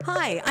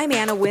Hi, I'm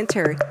Anna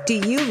Winter. Do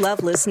you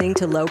love listening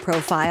to Low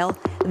Profile?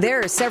 There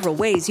are several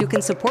ways you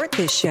can support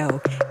this show.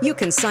 You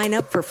can sign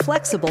up for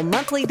flexible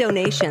monthly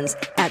donations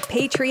at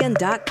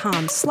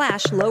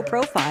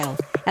patreon.com/lowprofile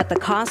at the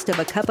cost of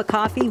a cup of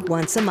coffee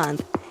once a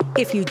month.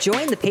 If you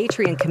join the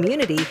Patreon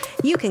community,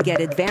 you can get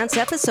advance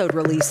episode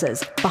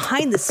releases,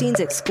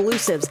 behind-the-scenes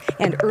exclusives,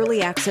 and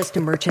early access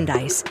to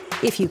merchandise.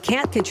 If you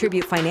can't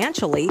contribute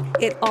financially,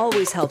 it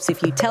always helps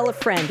if you tell a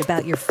friend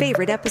about your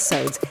favorite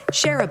episodes,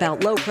 share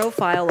about Low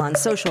Profile on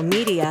social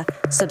media,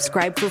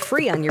 subscribe for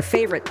free on your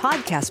favorite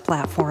podcast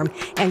platform,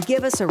 and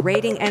give us a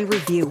rating and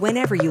review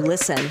whenever you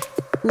listen.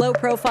 Low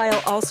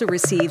Profile also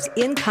receives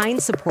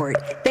in-kind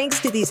support thanks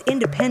to these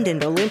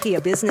independent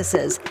Olympia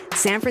businesses: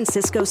 San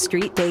Francisco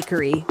Street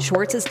Bakery,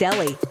 Schwartz's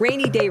Deli,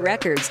 Rainy Day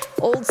Records,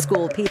 Old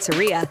School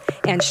Pizzeria,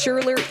 and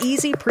Schürler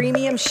Easy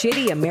Premium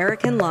Shitty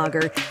American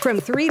Lager from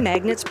Three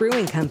Magnets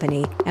Brewing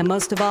Company. And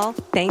most of all,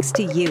 thanks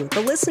to you,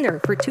 the listener,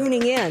 for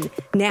tuning in.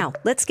 Now,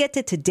 let's get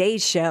to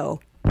today's show.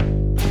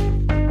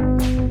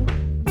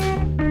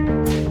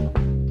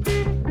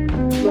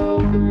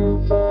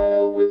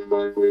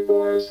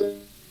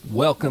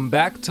 Welcome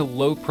back to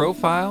Low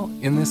Profile.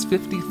 In this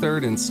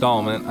 53rd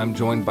installment, I'm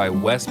joined by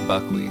Wes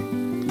Buckley.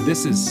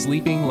 This is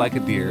Sleeping Like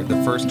a Deer,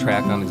 the first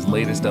track on his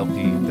latest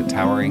LP, The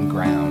Towering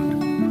Ground.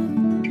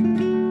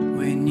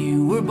 When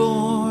you were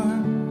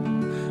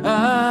born,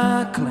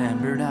 I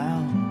clambered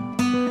out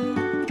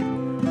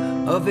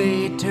of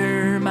a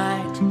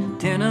termite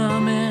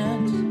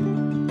tenement,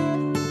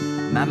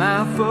 my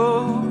mouth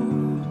full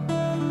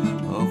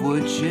of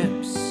wood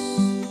chips,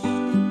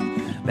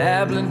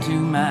 babbling to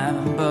my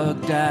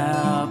bugged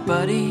out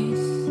buddies,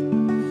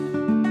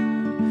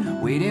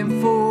 waiting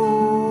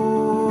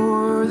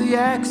for the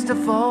axe to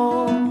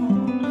fall,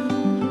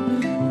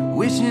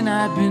 wishing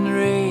I'd been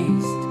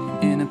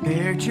raised in a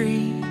pear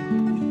tree,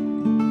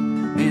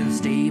 in a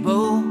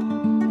stable,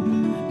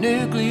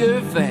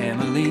 nuclear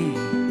family,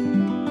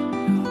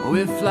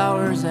 with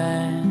flowers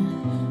at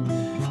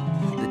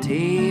the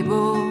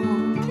table.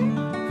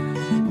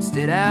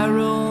 Instead I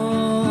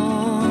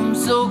roam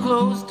so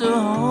close to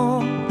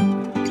home,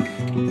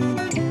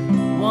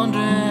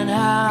 wondering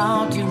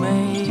how to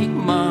make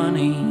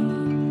money.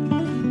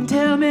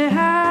 Tell me,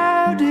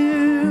 how do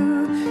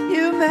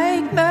you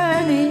make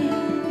money?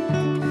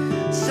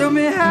 Show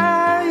me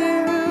how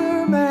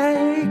you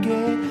make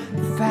it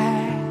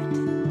fat.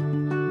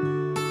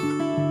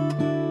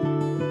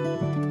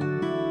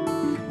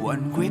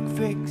 One quick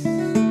fix,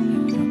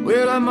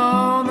 well, I'm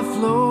on the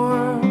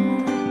floor,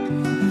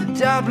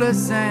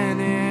 jobless and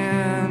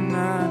in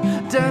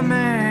a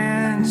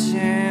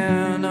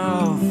dimension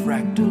of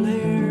fractal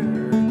air.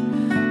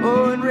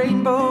 Oh, and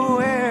rainbow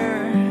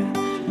air.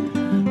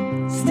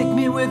 Stick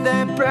me with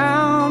that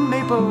brown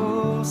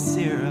maple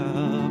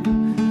syrup.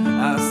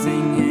 I'll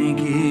sing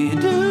Yankee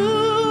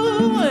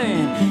Doodle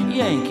and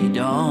Yankee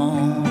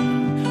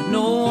Dawn.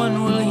 No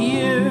one will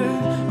hear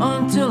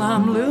until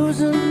I'm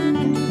losing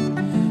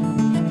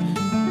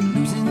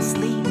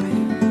sleep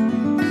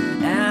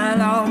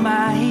and all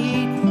my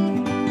heat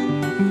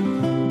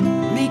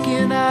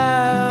leaking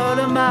out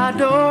of my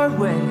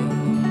doorway.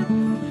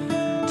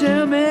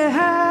 Tell me,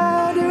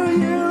 how do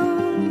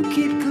you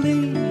keep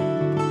clean?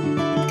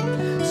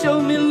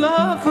 Show me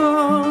love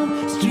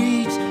on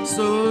streets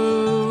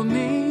so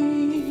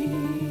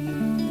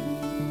mean.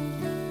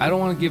 I don't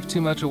want to give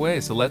too much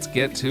away, so let's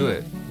get to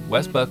it.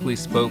 Wes Buckley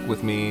spoke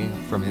with me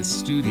from his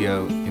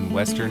studio in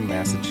Western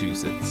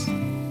Massachusetts.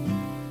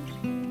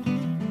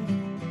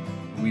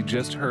 We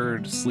just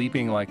heard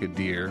Sleeping Like a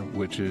Deer,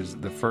 which is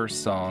the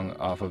first song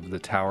off of The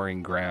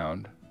Towering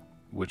Ground,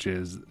 which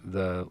is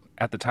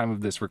at the time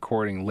of this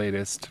recording,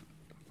 latest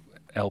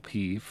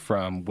LP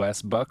from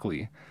Wes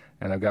Buckley.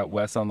 And I've got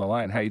Wes on the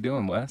line. How you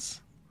doing,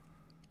 Wes?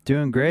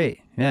 Doing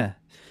great, yeah.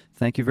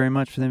 Thank you very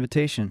much for the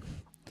invitation.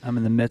 I'm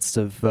in the midst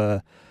of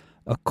a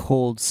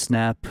cold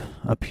snap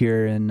up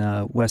here in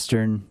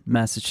Western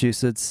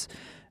Massachusetts,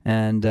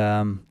 and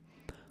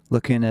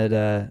looking at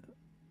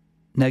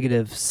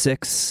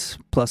 -6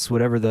 plus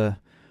whatever the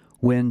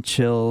wind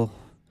chill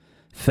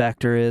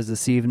factor is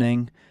this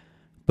evening,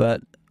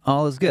 but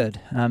all is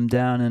good. I'm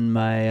down in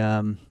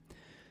my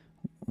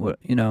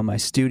my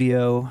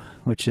studio,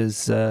 which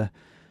is in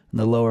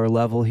the lower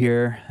level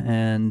here,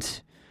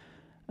 and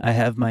I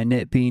have my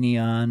knit beanie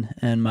on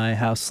and my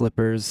house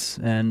slippers,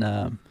 and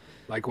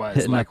likewise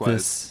hitting up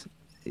this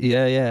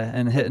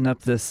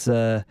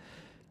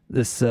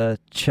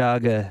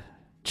chaga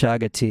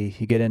tea.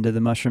 You get into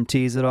the mushroom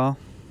teas at all?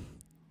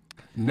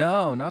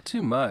 No, not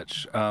too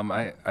much.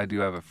 I do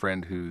have a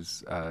friend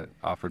who's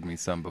offered me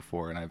some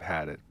before, and I've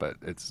had it, but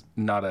it's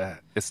not a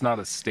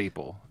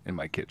staple in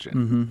my kitchen.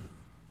 Mm-hmm.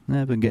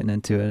 I've been getting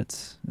into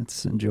it.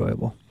 It's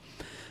enjoyable.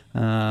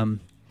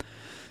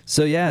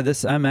 So yeah,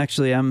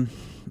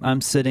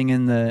 I'm sitting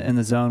in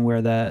the zone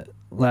where that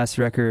last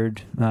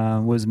record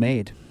was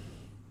made.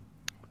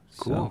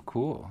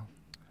 Cool.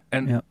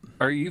 And yep.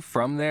 Are you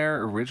from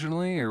there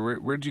originally, or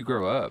where'd you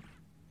grow up?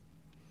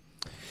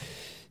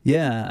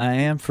 Yeah, I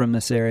am from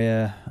this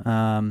area.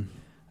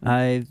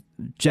 I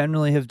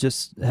generally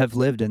have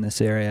lived in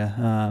this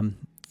area.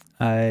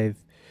 I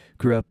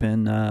grew up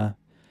in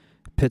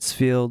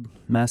Pittsfield,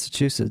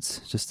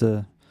 Massachusetts, just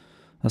a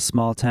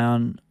small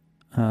town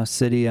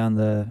city on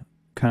the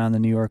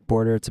New York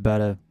border. It's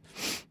about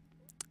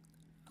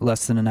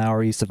less than an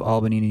hour east of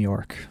Albany, New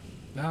York.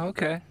 Oh,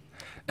 okay.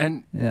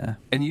 And yeah.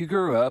 And you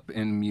grew up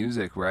in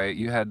music, right?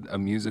 You had a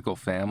musical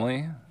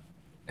family,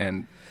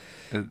 and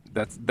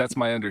that's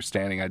my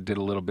understanding. I did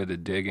a little bit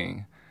of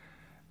digging.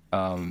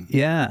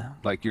 Yeah.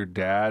 Like your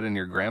dad and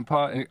your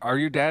grandpa. Are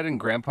your dad and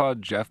grandpa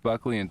Jeff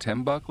Buckley and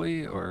Tim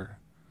Buckley, or?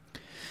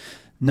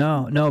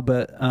 No,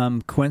 but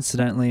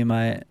coincidentally,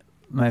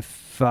 my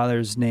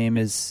father's name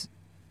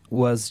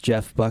was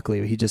Jeff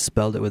Buckley. He just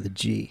spelled it with a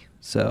G,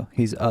 so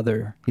he's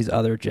other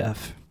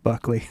Jeff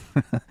Buckley.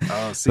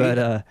 Oh, see,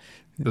 but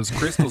those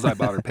crystals I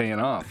bought are paying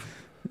off.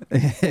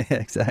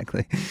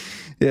 Exactly.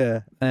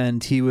 Yeah,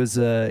 and he was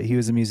a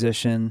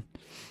musician.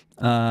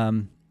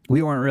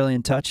 We weren't really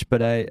in touch,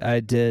 but I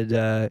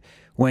did.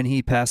 When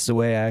he passed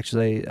away, I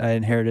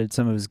inherited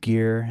some of his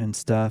gear and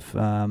stuff,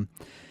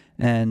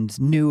 and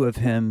knew of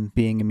him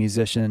being a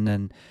musician,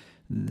 and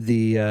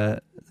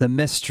the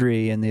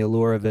mystery and the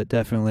allure of it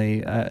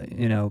definitely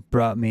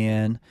brought me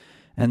in.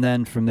 And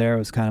then from there, it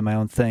was kind of my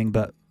own thing.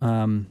 But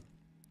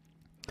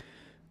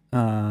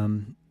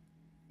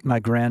my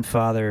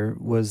grandfather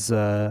was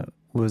a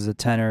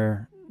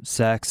tenor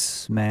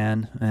sax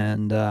man,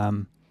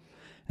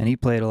 and he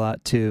played a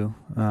lot too.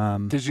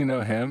 Did you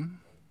know him?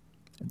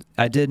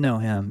 I did know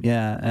him,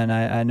 yeah, and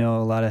I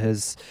know a lot of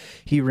his.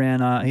 He ran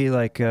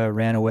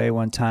ran away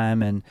one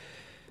time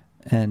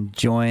and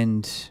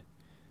joined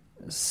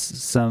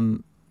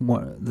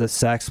the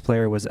sax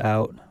player was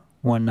out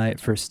one night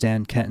for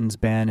Stan Kenton's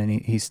band, and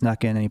he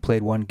snuck in and he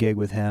played one gig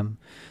with him.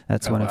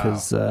 That's one of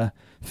his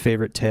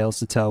favorite tales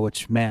to tell,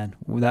 which, man,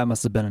 that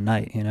must have been a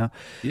night, you know?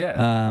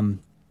 Yeah.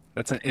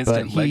 That's an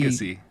instant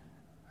legacy.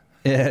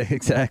 Yeah,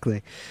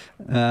 exactly.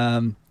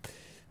 But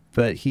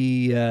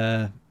he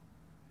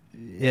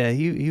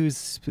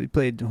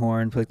played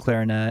horn, played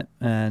clarinet,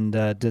 and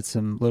did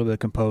some little bit of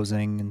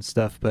composing and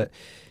stuff, but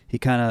he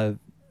kind of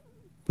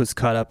was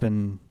caught up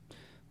in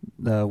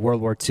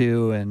World War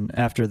II, and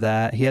after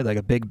that, he had like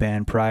a big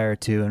band prior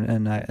to,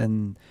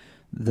 and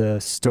the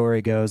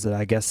story goes that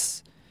I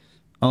guess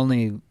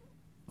only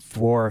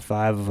 4 or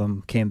 5 of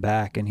them came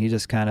back, and he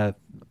just kind of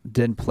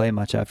didn't play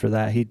much after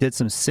that. He did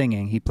some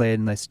singing. He played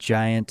in this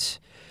giant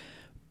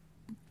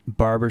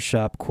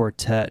barbershop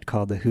quartet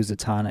called the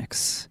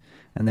Housatonics,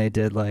 and they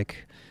did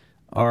like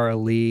R.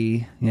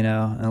 Lee,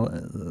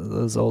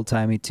 those old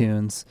timey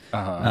tunes,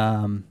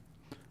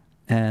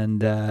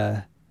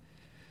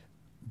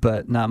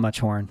 but not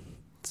much horn.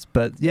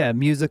 But yeah,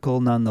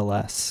 musical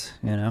nonetheless,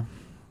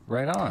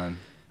 Right on.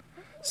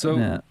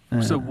 So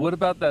what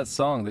about that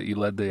song that you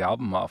led the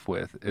album off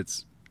with?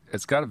 It's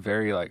got a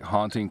very like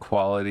haunting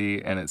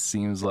quality, and it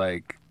seems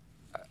like,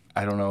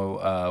 I don't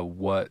know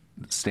what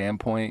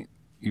standpoint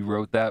you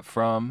wrote that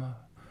from,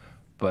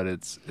 but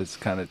it's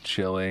kind of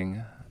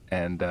chilling,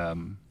 and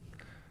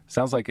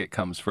sounds like it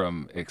comes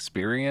from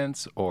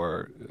experience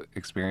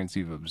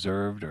you've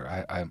observed,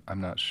 or I'm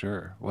not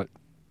sure what.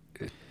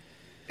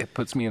 It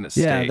puts me in a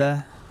state,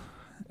 and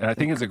I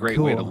think it's a great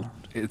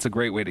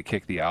way to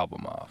kick the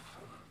album off.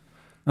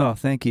 Oh,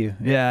 thank you.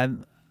 Yeah,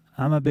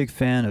 I'm a big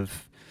fan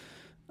of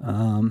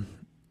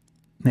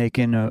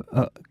making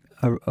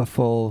a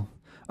full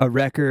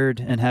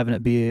record and having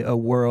it be a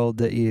world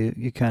that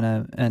you kind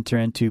of enter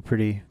into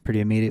pretty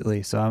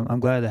immediately. So I'm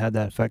glad it had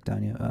that effect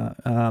on you.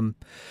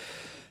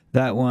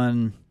 That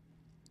one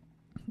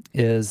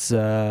is,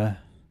 I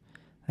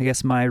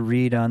guess my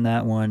read on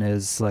that one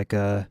is like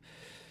an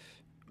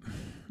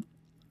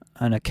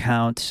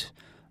account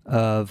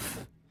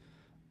of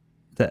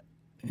that,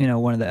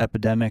 one of the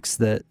epidemics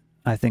that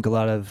I think a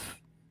lot of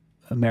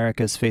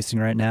America is facing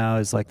right now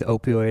is like the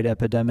opioid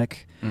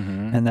epidemic.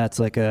 Mm-hmm. And that's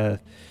like I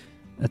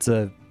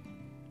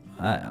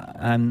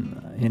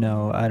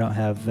don't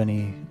have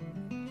any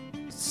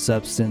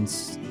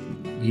substance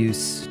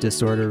use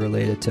disorder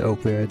related to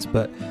opioids,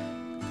 but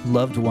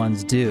loved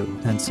ones do.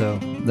 And so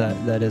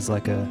that is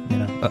like a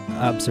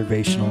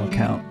observational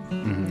account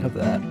mm-hmm. of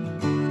that.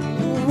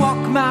 Walk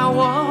my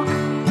walk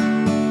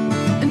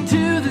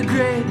into the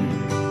grave,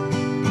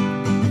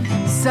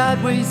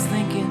 sideways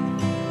thinking,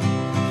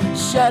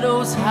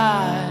 shadows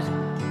hide.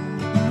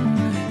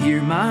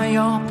 Hear my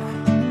yawp,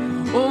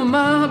 oh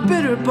my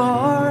bitter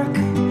bark.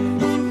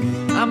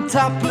 I'm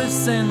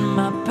topless and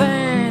my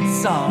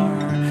pants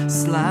are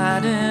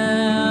sliding.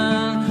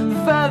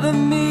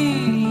 Fathom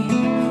me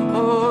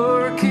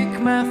or kick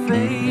my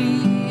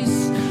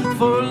face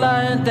for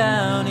lying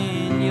down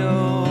in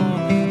your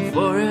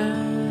forest.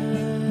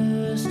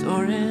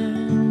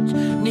 Orange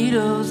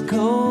needles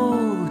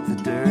coat the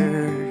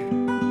dirt.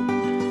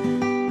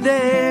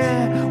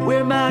 There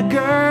where my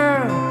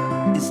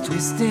girl is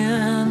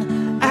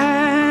twisting,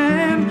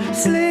 I'm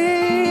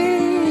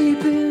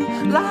sleeping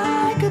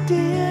like a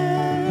deer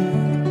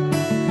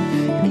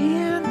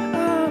in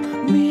a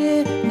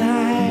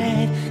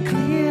midnight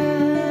clear.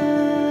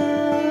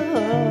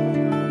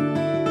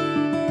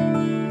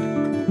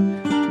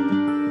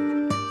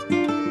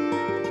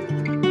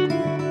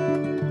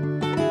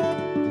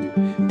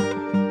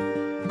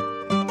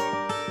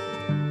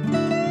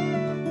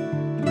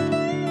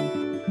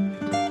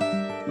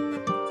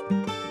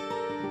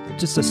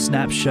 just a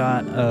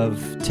snapshot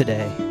of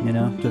today,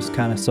 just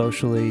kind of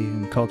socially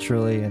and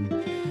culturally, and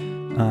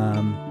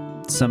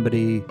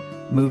somebody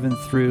moving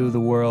through the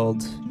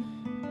world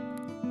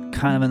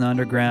kind of in the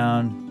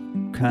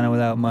underground, kind of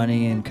without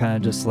money, and kind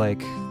of just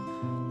like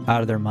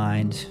out of their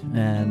mind,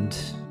 and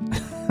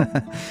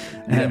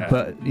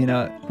but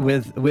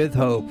with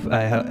hope.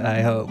 I hope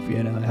I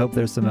hope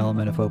there's some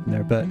element of hope in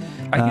there. But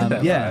I get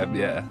that vibe.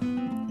 Yeah,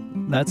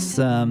 that's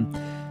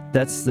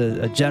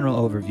a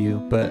general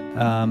overview. But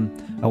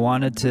I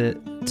wanted to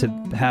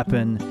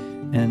happen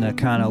in a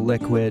kind of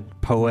liquid,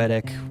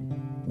 poetic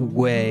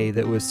way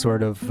that was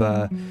sort of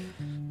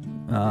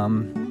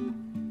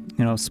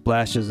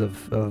splashes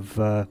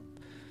of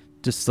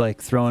just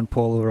like throwing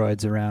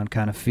Polaroids around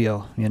kind of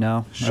feel,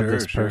 Sure,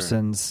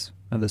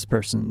 of this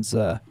person's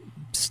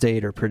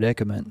state or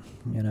predicament,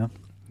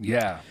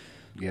 Yeah,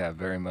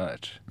 very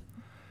much.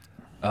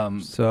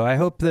 So I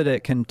hope that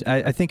it can.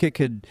 I think it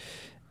can.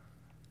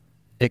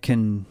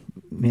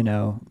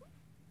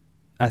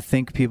 I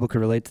think people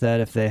could relate to that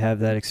if they have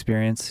that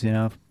experience,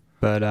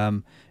 But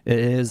it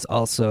is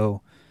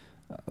also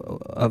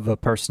of a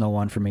personal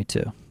one for me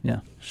too. Yeah.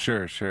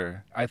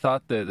 Sure. I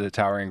thought that the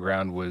Towering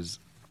Ground was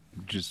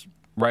just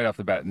right off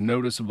the bat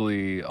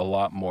noticeably a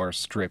lot more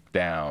stripped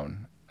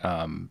down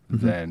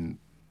than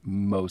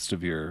most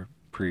of your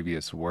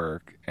previous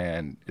work,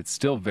 and it's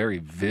still very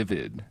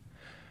vivid.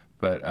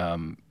 But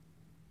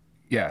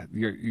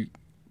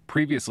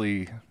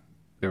previously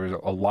there was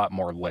a lot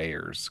more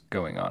layers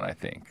going on, I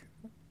think,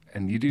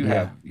 and you do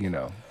have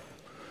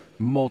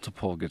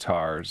multiple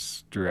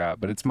guitars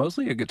throughout, but it's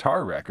mostly a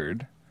guitar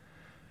record.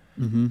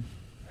 And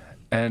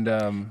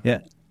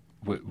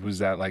was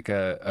that like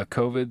a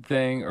COVID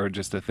thing, or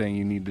just a thing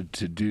you needed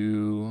to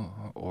do?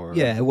 Or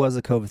it was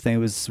a COVID thing. It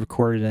was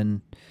recorded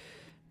in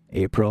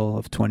April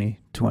of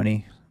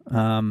 2020,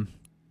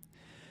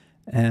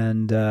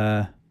 and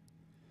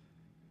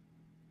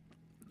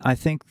I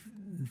think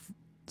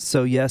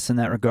so. Yes, in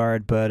that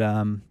regard, but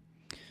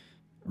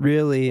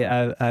really,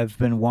 I've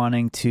been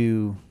wanting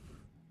to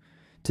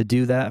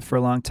do that for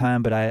a long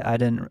time, but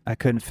I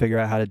couldn't figure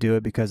out how to do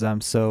it because I'm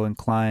so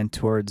inclined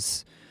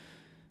towards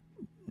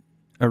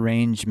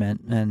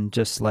arrangement, and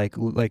just like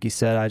you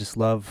said, I just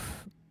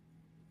love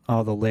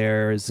all the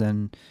layers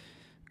and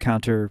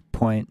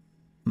counterpoint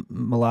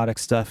melodic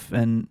stuff,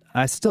 and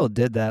I still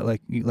did that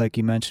like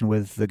you mentioned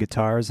with the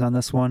guitars on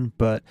this one,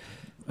 but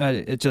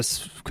it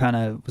just kind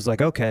of was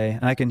like, okay,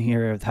 I can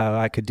hear how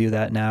I could do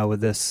that now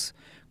with this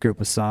group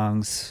of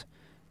songs,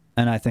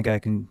 and I think I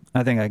can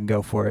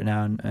go for it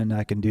now, and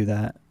I can do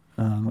that.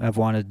 I've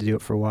wanted to do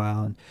it for a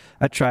while, and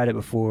I tried it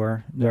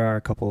before. There are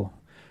a couple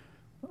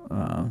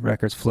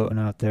records floating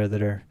out there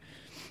that are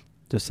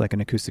just like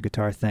an acoustic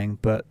guitar thing,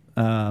 but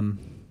I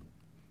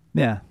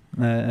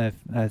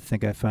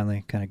think I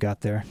finally kind of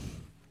got there.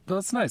 Well,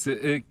 that's nice.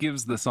 It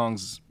gives the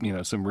songs,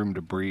 some room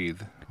to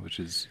breathe, which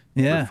is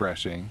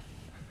refreshing.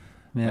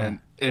 Yeah.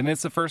 And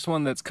it's the first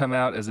one that's come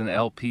out as an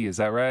LP, is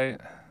that right?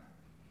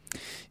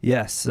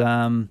 Yes.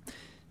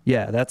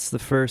 That's the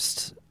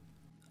first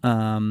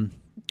of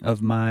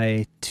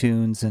my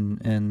tunes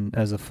and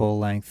as a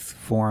full-length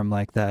form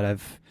like that.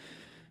 I've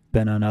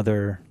been on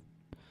other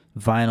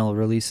vinyl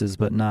releases,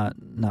 but not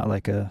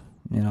like a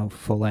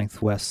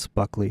full-length Wes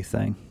Buckley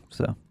thing.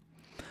 So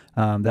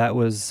that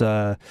was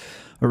a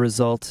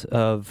result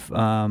of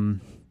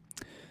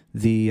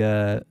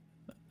the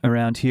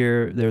around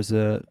here. There's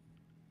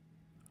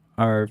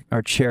our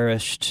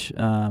cherished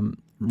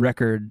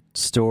record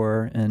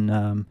store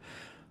in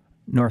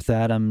North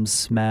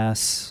Adams,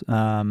 Mass,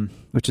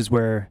 which is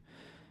where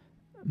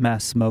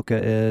Mass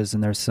Mocha is,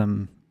 and there's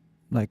some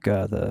like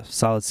the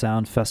Solid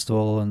Sound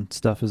Festival and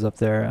stuff is up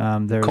there.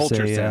 There's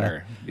Culture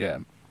Center,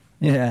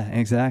 yeah,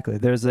 exactly.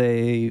 There's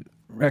a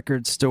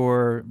record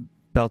store,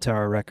 Bell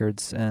Tower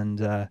Records,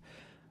 and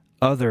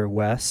other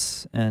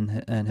Wes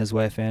and his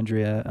wife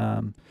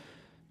Andrea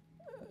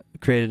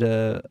created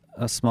a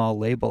small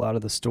label out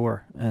of the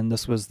store, and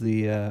this was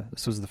the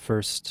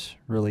first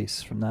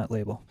release from that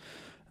label,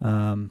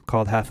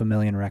 called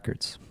 500,000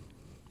 Records.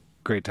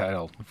 Great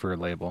title for a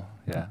label.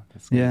 Yeah.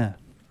 That's good. Yeah.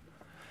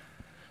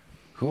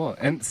 Cool.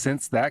 And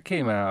since that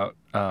came out,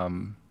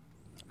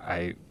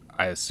 I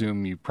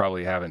assume you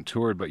probably haven't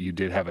toured, but you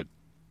did have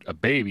a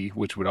baby,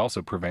 which would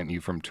also prevent you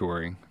from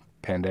touring,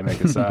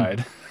 pandemic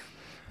aside.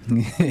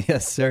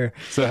 Yes, sir.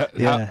 So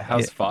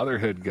how's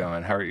fatherhood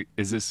going?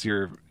 Is this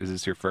your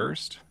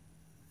first?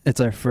 It's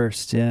our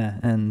first, yeah.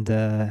 And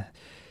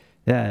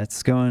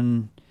it's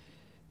going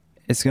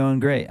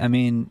great. I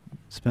mean,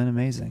 it's been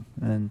amazing.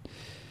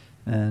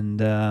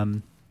 And I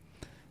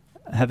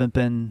haven't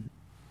been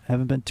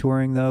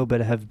touring though,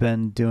 but I have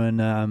been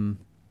doing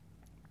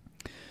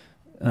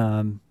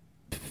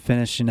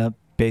finishing up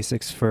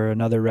basics for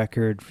another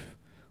record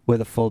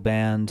with a full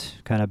band,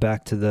 kind of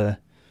back to the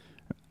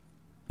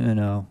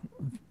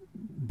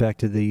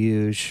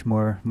huge,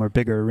 more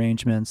bigger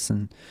arrangements,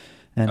 and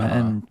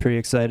I'm pretty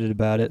excited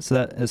about it. So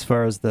that, as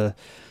far as the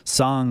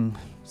song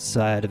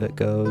side of it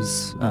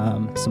goes,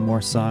 some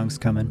more songs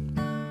coming.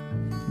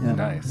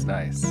 Yeah.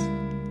 Nice.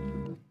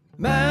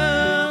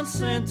 Mount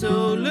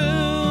Santo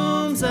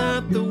looms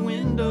out the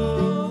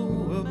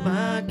window of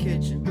my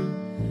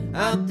kitchen,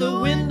 out the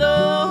window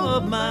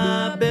of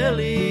my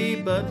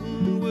belly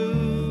button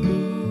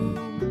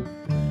woo.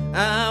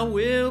 I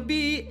will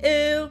be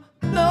ill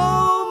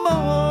no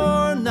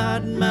more,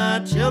 not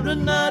my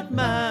children, not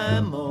my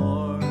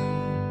more.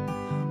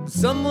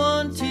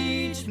 Someone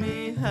teach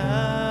me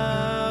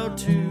how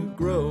to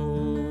grow.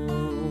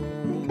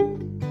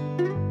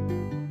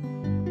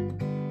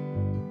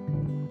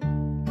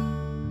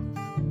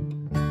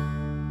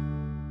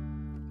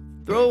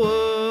 Throw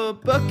a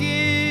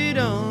bucket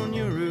on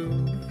your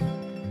roof,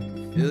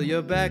 fill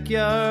your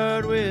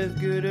backyard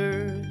with good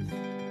earth.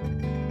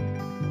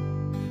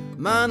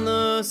 Mind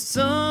the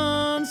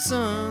sun,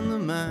 sun the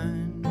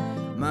mind,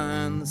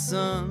 mind the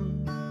sun.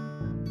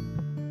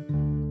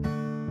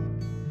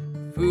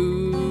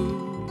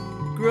 Food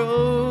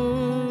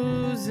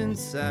grows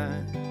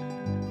inside,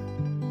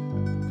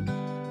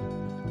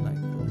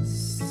 like the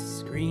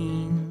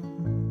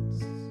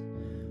screens,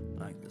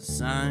 like the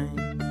signs.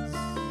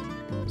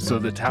 So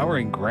The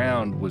Towering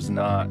Ground was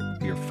not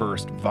your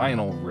first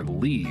vinyl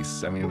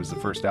release. I mean, it was the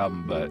first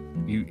album, but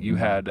you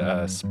had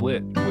a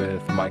split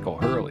with Michael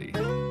Hurley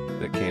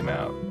that came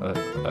out,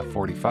 a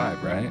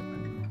 45, right?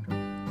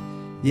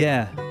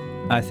 Yeah,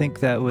 I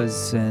think that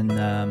was in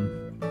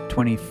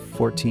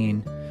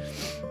 2014.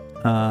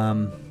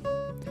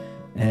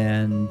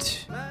 And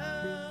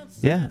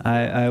yeah,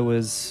 I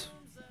was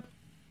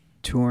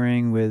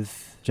touring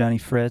with Johnny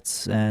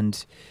Fritz,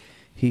 and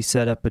he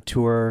set up a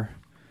tour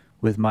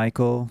with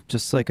Michael,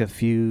 just like a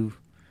few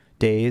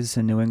days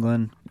in New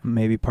England,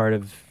 maybe part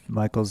of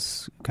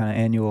Michael's kind of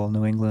annual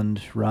New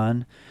England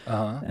run.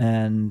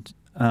 And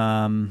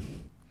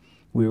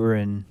we were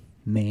in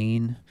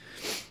Maine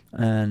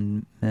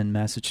and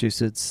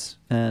Massachusetts,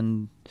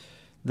 and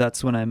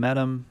that's when I met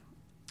him.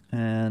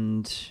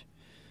 And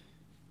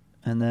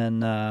then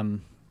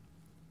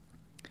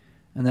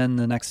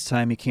the next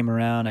time he came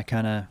around, I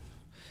kind of,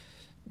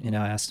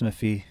 asked him if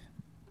he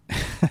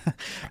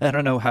I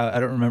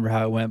don't remember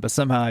how it went, but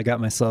somehow I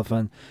got myself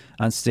on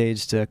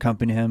stage to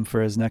accompany him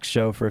for his next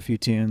show for a few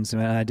tunes.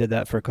 And I did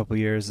that for a couple of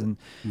years. And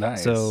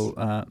nice.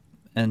 So,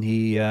 and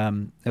he, at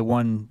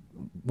one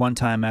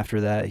time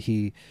after that,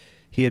 he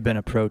had been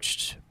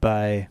approached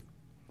by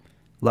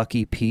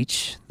Lucky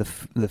Peach,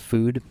 the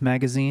food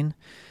magazine.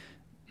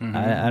 Mm-hmm.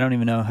 I don't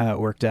even know how it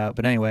worked out,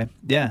 but anyway,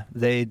 yeah,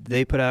 they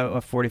put out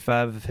a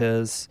 45 of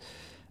his,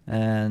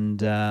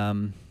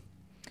 and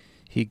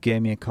he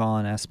gave me a call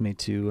and asked me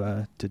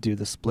to do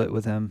the split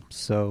with him.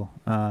 So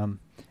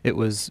it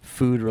was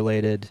food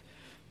related.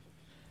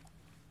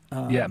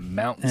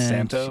 Mount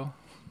Santo.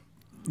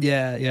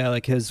 Yeah,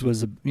 like his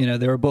was,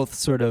 they were both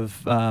sort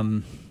of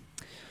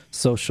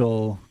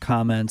social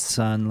comments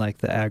on like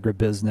the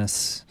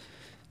agribusiness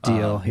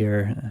deal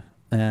here.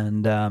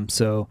 And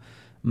so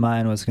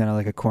mine was kind of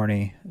like a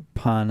corny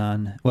pun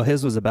on, well,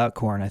 his was about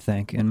corn, I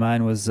think, and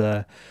mine was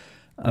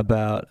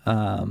about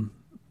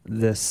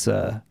this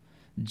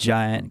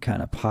giant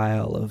kind of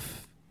pile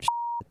of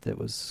shit that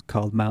was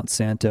called Mount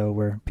Santo,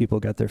 where people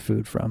got their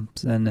food from,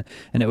 and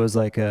it was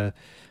like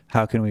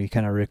how can we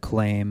kind of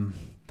reclaim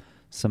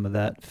some of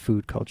that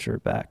food culture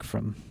back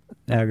from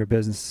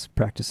agribusiness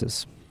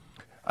practices.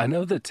 I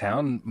know the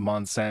town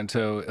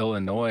Monsanto,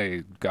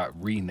 Illinois got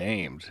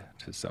renamed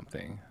to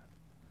something.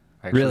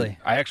 Really?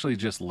 I actually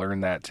just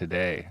learned that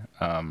today.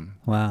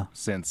 Wow.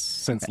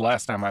 Since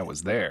last time I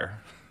was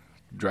there,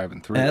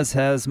 driving through. As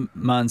has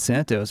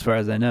Monsanto, as far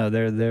as I know.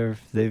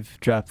 They've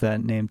dropped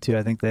that name too.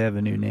 I think they have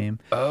a new name.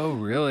 Oh,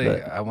 really?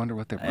 But, I wonder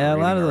what they're a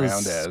lot of around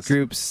those as.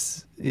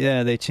 groups.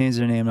 Yeah, they change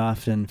their name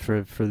often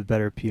for the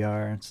better PR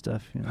and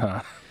stuff.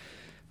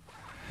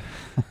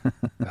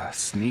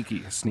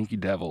 Sneaky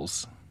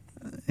devils.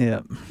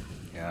 Yep.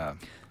 Yeah.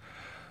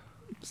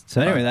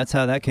 So anyway, that's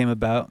how that came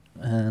about,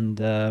 and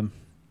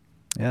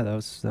yeah, that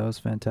was a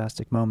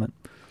fantastic moment.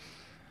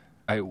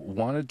 I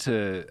wanted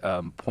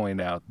to point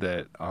out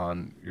that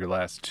on your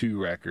last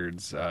two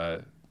records,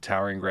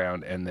 Towering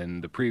Ground and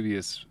then the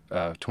previous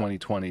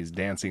 2020's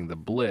Dancing the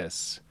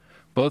Bliss,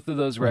 both of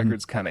those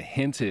records kind of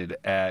hinted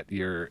at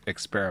your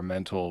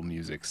experimental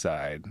music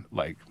side,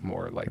 like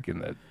more like in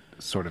the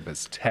sort of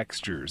as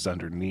textures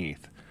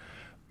underneath.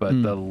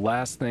 But the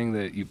last thing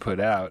that you put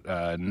out,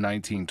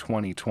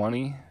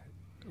 1920,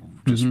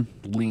 just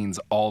leans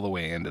all the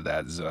way into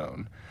that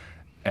zone.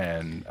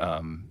 And,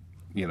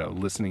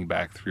 listening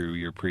back through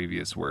your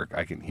previous work,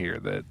 I can hear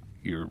that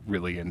you're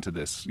really into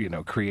this,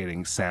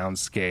 creating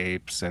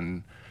soundscapes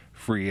and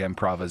free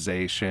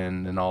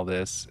improvisation and all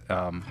this.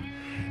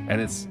 And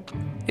it's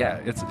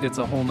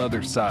a whole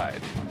nother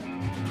side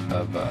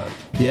of,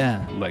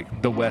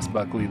 like the Wes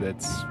Buckley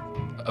that's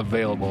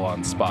available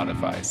on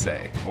Spotify,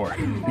 say, or,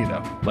 you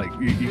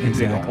can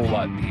dig a whole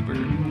lot deeper.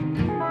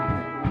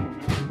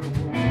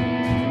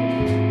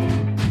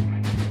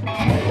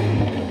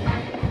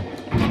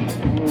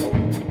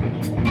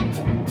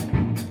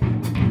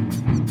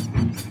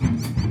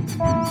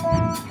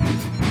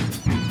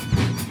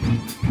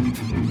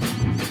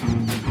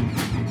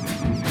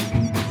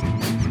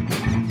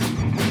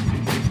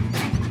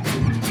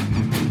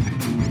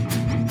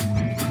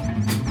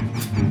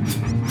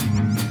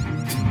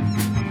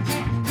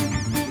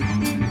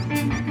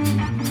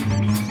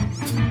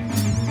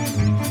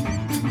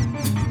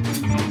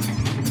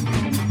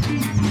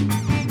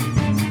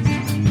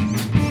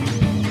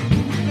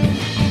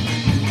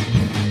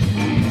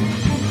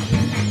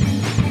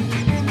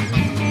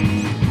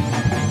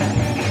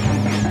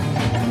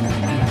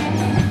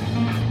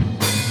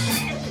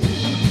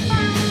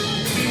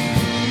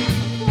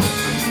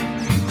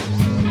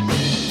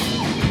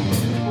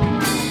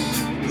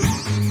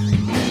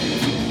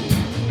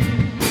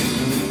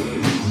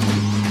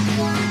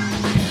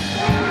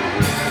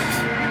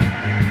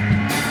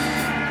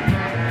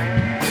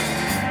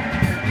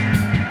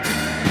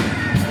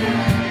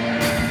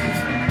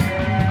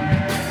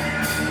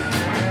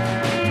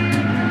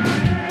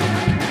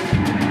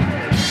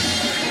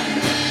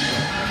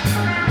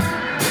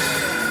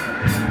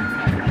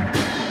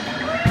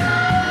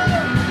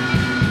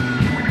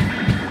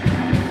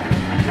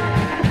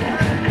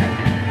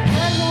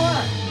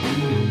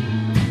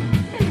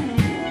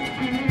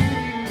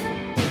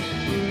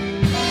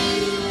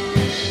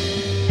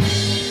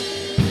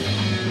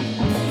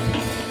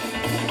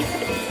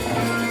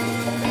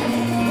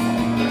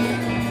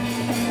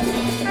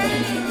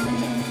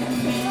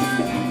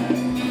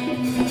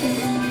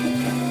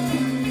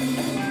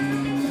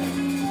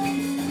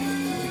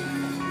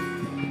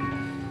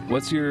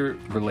 What's your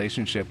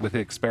relationship with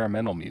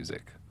experimental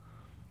music?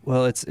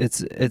 Well,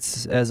 it's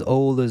as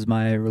old as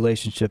my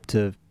relationship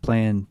to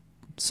playing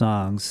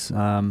songs.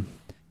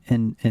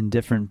 In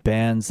different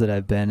bands that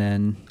I've been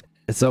in,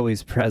 it's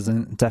always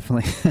present.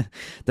 Definitely,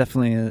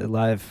 definitely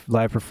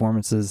live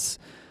performances.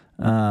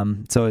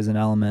 It's always an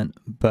element.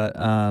 But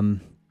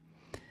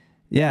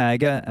yeah, I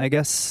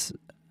guess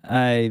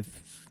I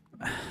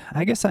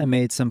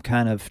made some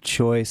kind of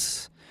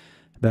choice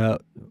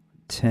about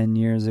 10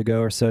 years ago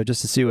or so,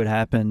 just to see what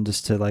happened,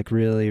 just to like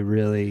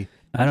really,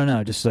 I don't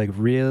know, just like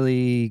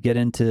really get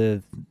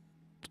into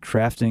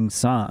crafting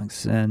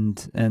songs.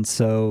 And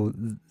so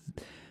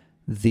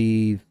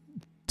the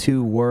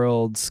two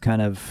worlds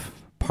kind of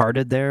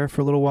parted there for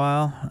a little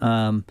while.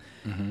 And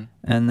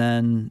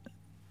then,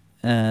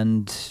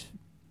 and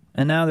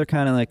now they're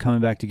kind of like coming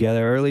back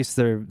together, or at least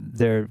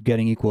they're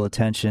getting equal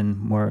attention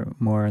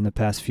more in the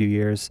past few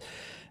years.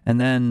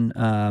 And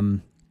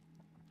then,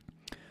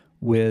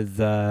 with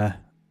the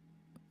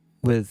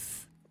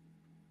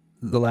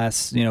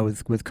last,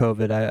 with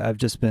COVID, I've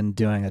just been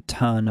doing a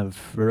ton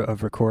of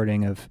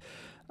recording of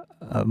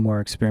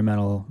more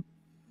experimental,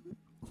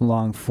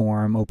 long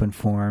form, open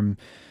form,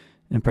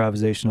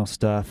 improvisational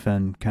stuff,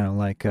 and kind of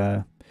like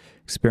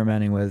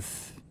experimenting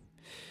with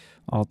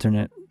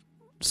alternate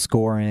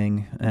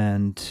scoring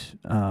and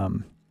a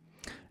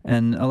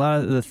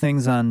lot of the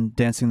things on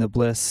Dancing the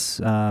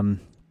Bliss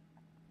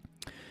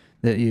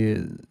that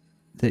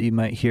you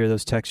might hear,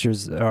 those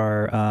textures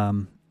are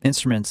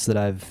instruments that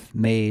I've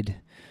made.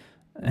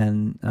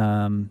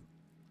 And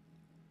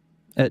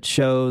at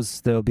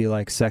shows, there'll be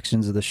like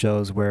sections of the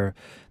shows where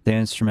the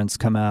instruments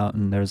come out,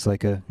 and there's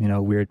like a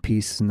weird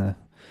piece in the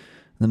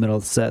middle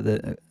of the set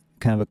that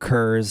kind of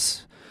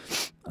occurs.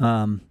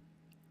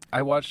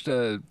 I watched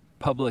a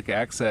public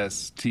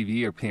access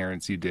TV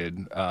appearance you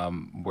did,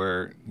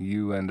 where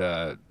you and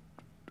a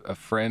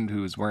friend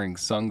who was wearing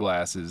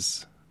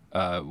sunglasses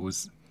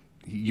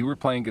you were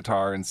playing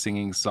guitar and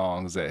singing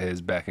songs at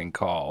his beck and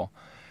call,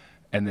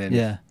 and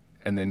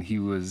then he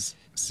was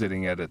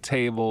sitting at a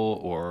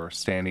table or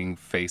standing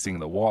facing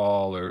the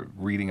wall or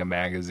reading a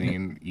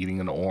magazine,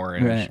 eating an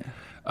orange. Right.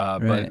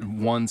 But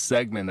one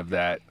segment of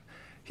that,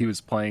 he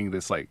was playing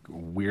this like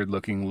weird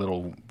looking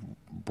little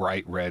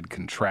bright red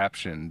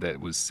contraption that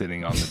was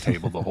sitting on the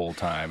table the whole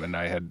time. And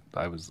I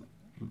was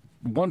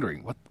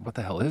wondering, what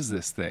the hell is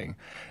this thing?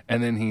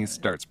 And then he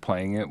starts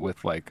playing it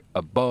with like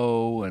a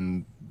bow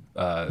and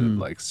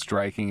like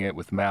striking it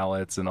with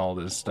mallets and all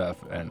this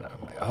stuff. And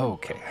I'm like, oh,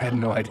 okay, I had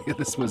no idea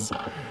this was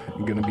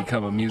going to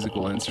become a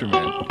musical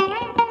instrument.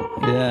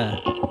 Yeah.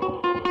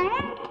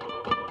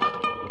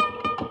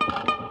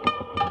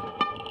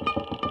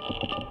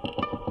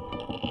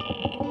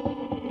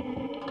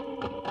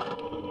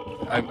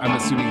 I'm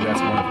assuming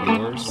that's one of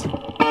yours.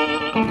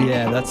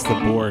 Yeah, that's the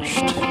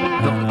borscht.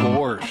 The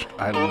borscht,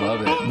 I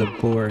love it. The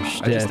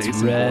borscht, I just ate it's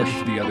some red.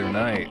 borscht the other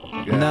night.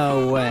 Yeah.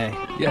 No way.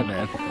 Yeah,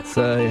 man.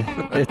 So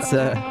it's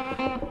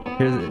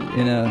here's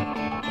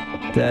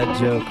dad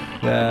joke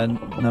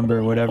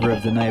number whatever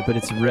of the night, but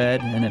it's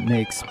red and it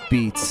makes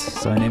beats.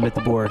 So I named it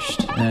the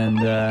borscht, and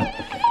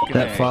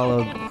that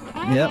followed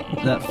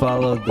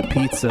the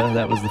pizza.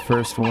 That was the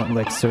first one,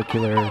 like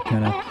circular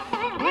kind of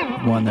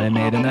one that I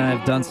made. And then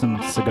I've done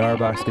some cigar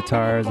box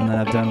guitars, and then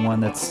I've done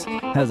one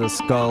has a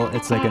skull.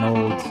 It's like an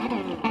old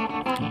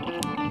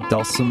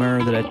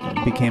dulcimer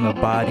that became a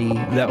body.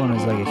 That one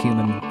was like a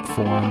human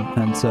form.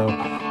 And so,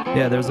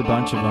 yeah, there's a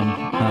bunch of them.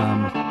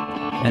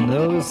 And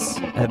those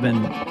have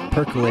been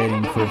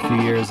percolating for a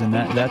few years, and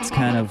that's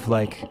kind of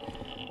like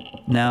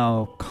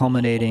now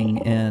culminating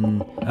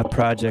in a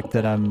project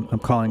that I'm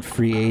calling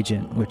Free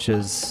Agent, which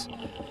is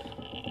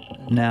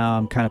now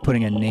I'm kind of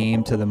putting a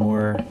name to the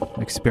more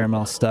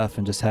experimental stuff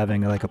and just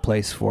having like a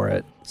place for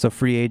it. So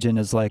Free Agent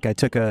is like,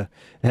 it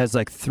has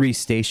like 3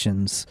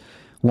 stations.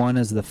 One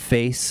is the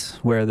face,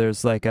 where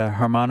there's like a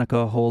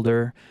harmonica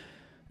holder,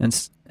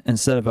 and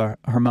instead of a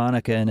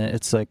harmonica in it,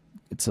 it's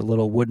a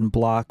little wooden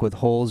block with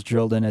holes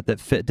drilled in it that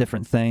fit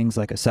different things,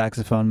 like a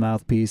saxophone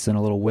mouthpiece and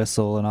a little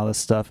whistle and all this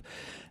stuff.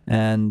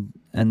 And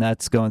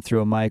that's going through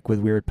a mic with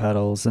weird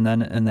pedals. And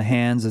then in the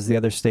hands is the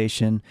other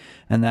station,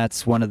 and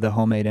that's one of the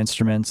homemade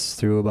instruments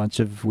through a bunch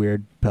of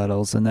weird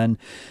pedals. And then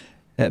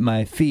at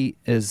my feet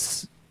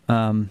is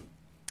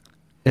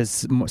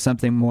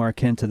something more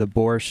akin to the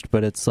borscht,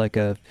 but it's like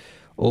a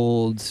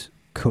old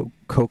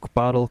Coke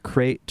bottle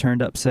crate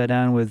turned upside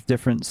down with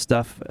different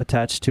stuff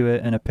attached to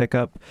it and a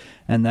pickup,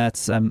 and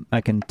that's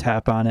I can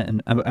tap on it,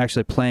 and I'm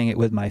actually playing it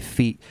with my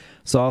feet.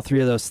 So all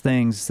 3 of those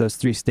things, those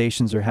 3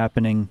 stations are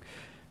happening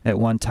at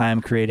one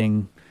time,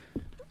 creating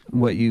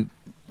what you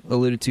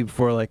alluded to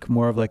before, like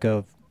more of like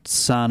a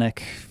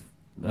sonic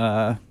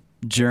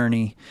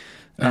journey.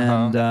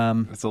 And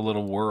it's a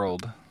little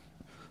world.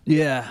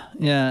 Yeah,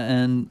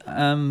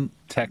 and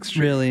Texture.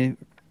 Really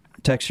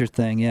texture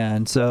thing, yeah.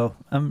 And so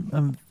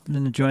I'm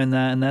enjoying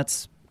that, and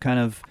that's kind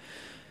of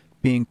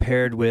being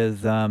paired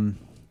with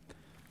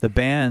the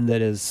band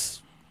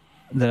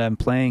that I'm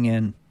playing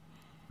in,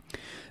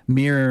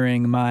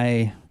 mirroring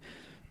my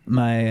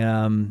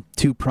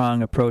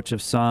two-prong approach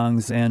of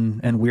songs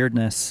and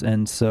weirdness.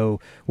 And so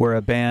we're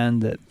a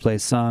band that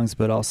plays songs,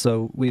 but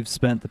also we've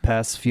spent the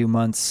past few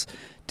months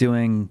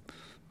doing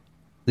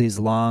these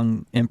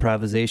long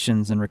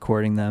improvisations and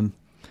recording them.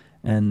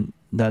 And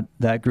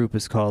that group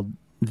is called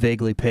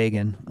Vaguely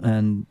Pagan.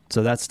 And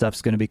so that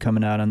stuff's going to be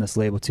coming out on this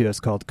label too. It's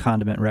called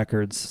Condiment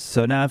Records.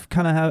 So now I've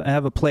kind of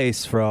have a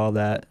place for all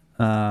that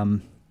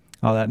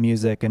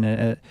music,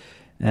 and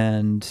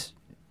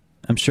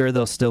I'm sure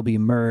they'll still be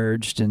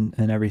merged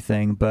and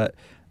everything, but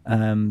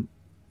feeling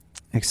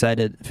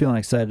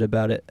excited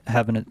about it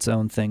having its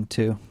own thing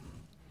too.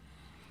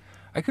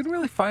 I couldn't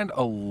really find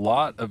a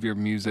lot of your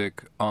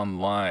music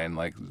online,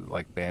 like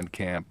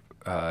Bandcamp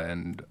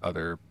and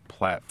other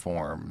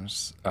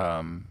platforms,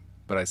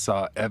 but I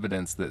saw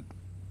evidence that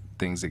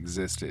things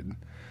existed.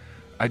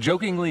 I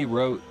jokingly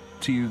wrote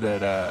to you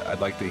that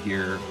I'd like to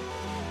hear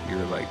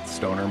your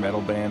stoner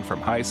metal band from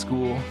high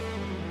school.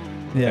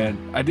 Yeah.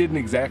 And I didn't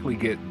exactly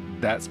get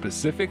that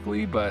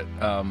specifically, but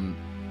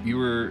you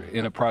were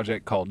in a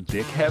project called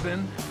Dick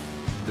Heaven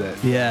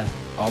that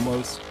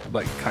almost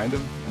kind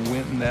of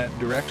went in that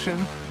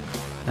direction.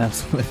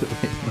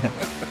 Absolutely. Yeah.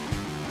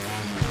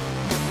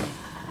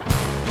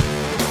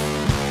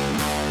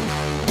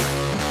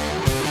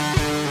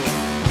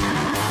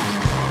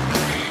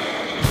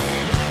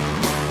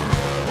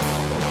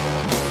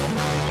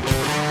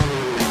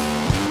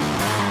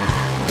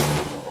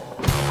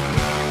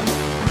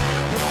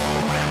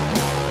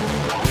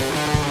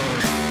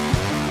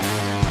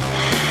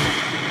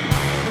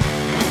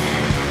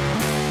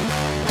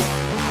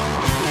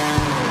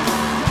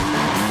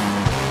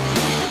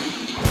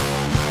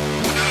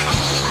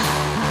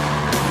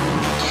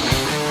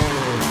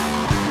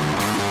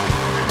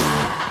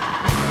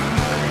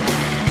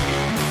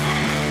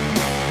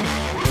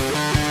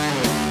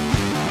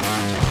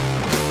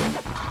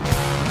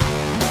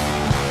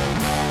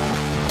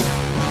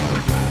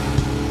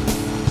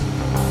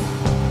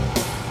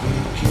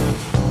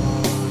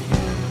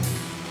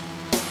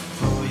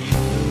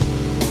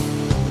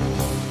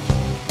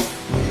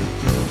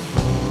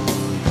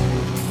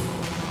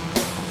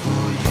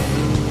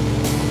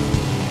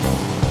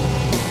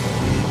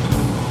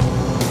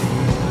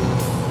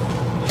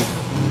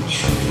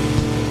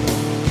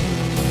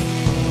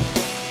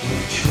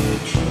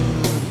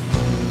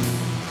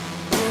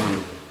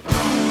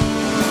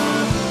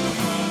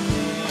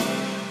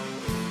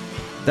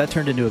 That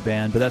turned into a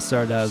band, but that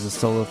started out as a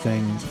solo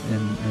thing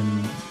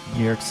in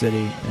New York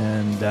City,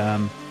 and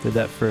did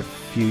that for a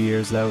few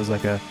years. That was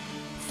like a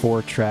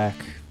 4-track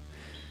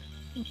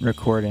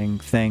recording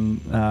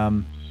thing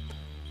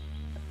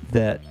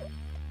that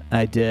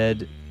I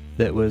did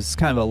that was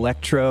kind of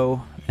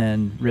electro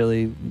and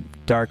really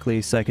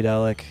darkly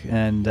psychedelic,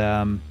 and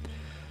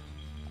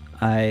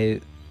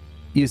I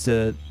used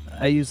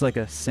like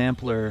a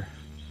sampler,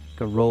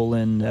 like a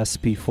Roland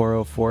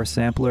SP404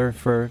 sampler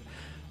for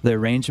the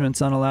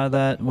arrangements on a lot of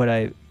that.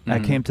 I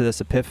came to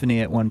this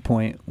epiphany at one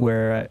point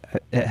where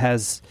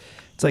it's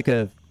like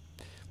a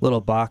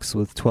little box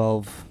with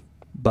 12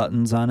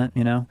 buttons on it,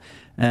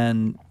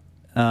 and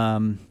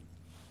I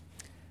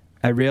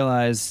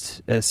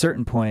realized at a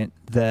certain point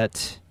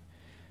that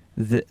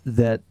the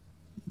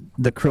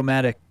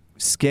chromatic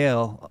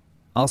scale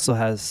also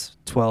has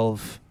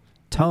 12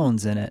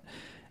 tones in it,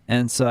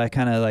 and so I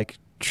kind of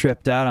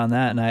tripped out on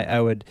that, and I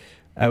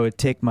would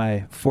take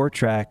my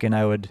 4-track and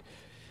I would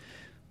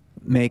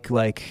make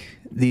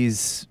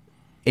these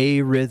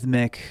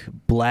arrhythmic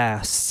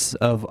blasts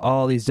of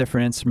all these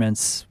different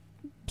instruments,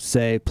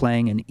 say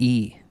playing an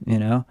E,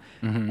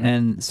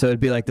 and so it'd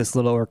be like this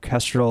little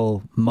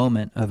orchestral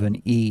moment of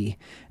an E,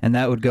 and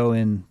that would go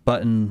in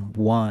button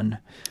 1,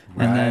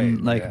 and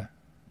then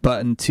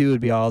button 2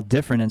 would be all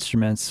different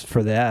instruments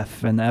for the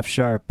F and the F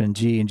sharp and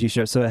G and G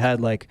sharp, so it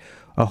had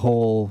a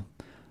whole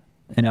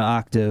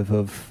octave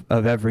of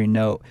every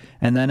note,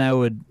 and then I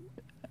would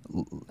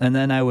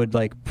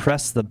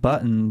press the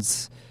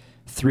buttons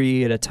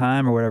 3 at a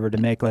time or whatever to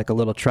make a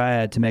little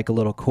triad, to make a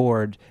little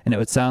chord, and it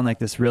would sound like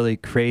this really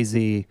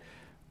crazy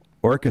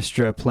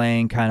orchestra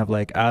playing kind of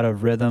out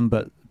of rhythm,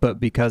 but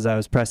because I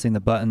was pressing the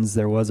buttons,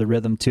 there was a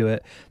rhythm to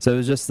it. So it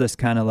was just this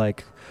kind of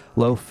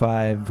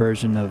lo-fi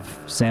version of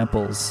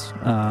samples,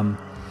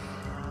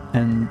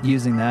 and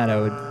using that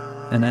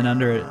and then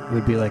under it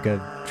would be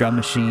a drum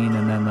machine,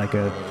 and then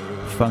a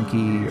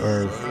funky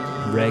or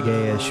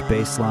reggae-ish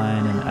bass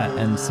line, and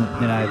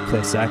I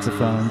play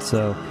saxophone,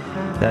 so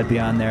that'd be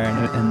on there,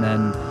 and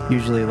then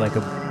usually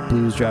a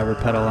blues driver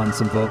pedal on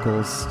some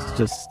vocals,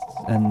 just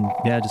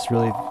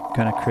really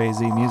kind of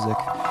crazy music.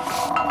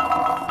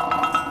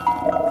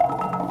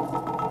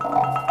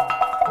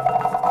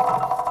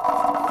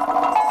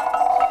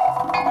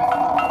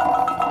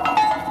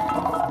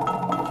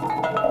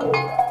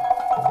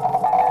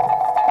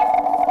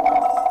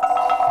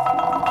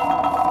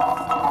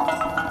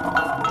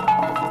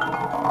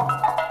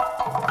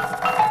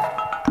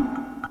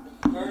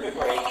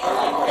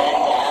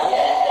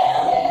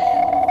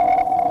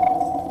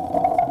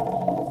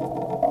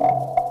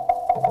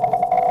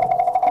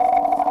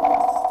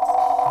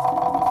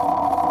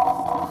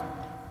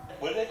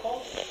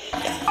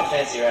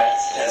 Fancy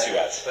rats. Fancy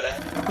rats.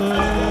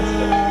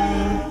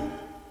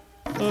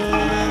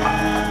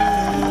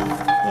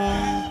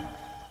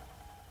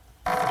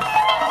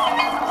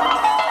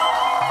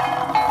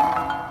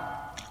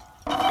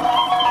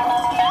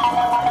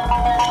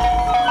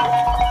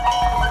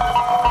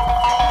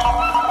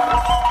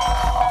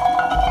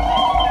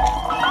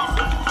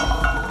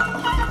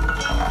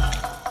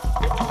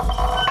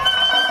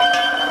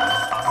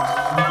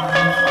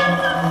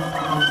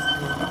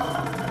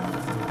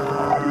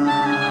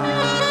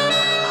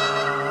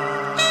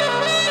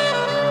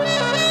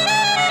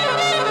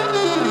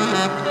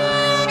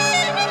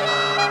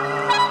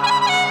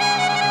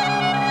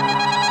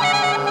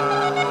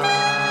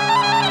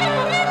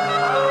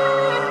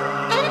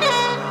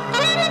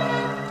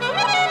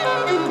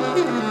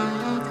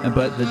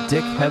 But the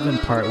Dick Heaven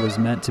part was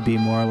meant to be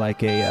more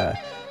like a.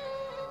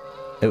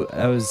 It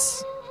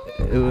was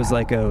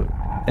like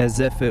as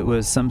if it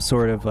was some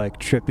sort of like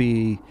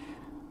trippy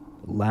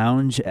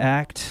lounge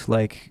act.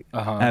 Like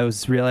I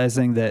was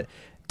realizing that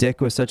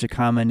Dick was such a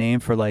common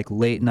name for like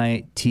late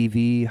night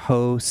TV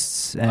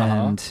hosts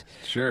and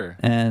sure.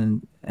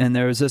 And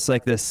there was just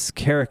like this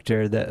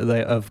character that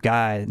of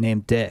guy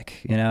named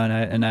Dick, you know,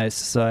 and I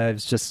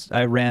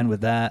ran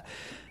with that,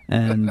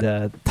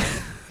 and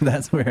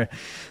that's where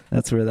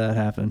that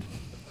happened.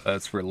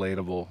 That's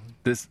relatable.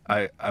 This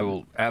I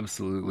will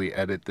absolutely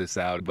edit this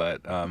out,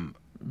 but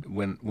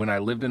when I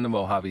lived in the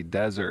Mojave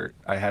Desert,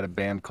 I had a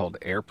band called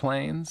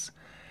Airplanes,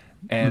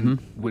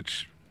 and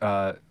which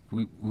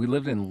we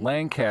lived in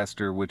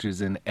Lancaster, which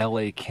is in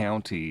LA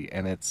County,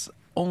 and it's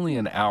only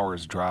an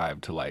hour's drive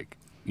to like,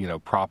 you know,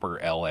 proper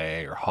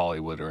LA or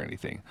Hollywood or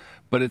anything.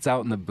 But it's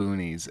out in the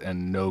boonies,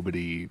 and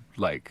nobody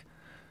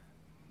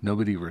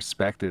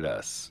respected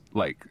us.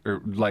 Like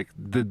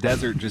the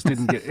desert just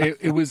didn't get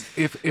it was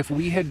if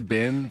we had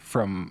been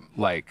from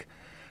like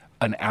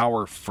an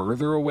hour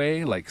further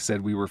away, like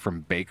said we were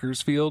from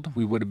Bakersfield,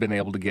 we would have been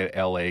able to get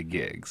LA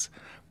gigs.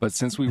 But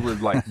since we were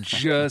like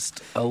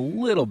just a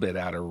little bit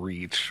out of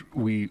reach,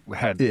 we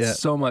had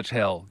so much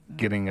hell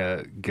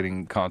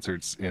getting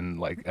concerts in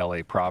like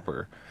LA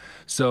proper.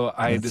 So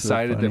I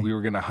decided that we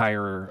were going to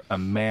hire a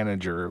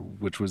manager,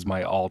 which was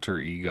my alter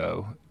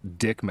ego,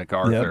 Dick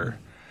MacArthur.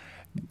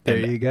 Yep. There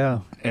you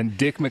go. And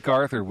Dick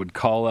MacArthur would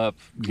call up,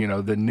 you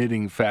know, the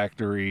Knitting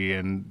Factory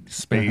and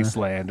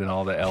Spaceland and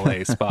all the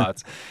LA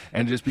spots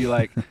and just be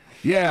like,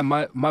 yeah,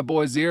 my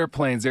boys, the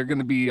Airplanes, they're going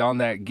to be on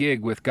that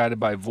gig with Guided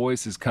by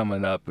Voices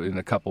coming up in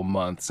a couple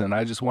months. And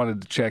I just wanted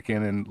to check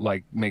in and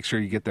like make sure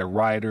you get their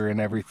rider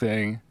and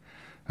everything.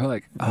 I'm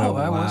like,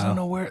 I wasn't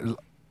aware.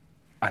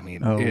 I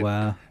mean,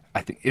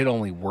 I think it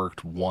only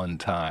worked one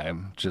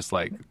time, just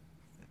like,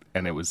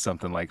 and it was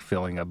something like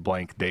filling a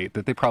blank date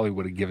that they probably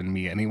would have given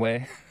me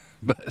anyway.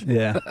 But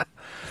yeah,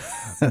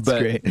 that's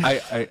great.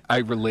 I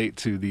relate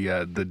to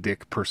the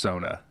Dick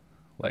persona.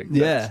 Like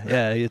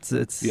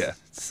it's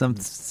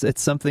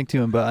something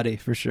to embody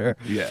for sure.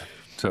 Yeah,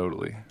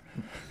 totally.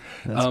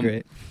 That's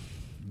great.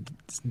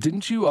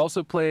 Didn't you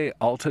also play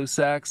alto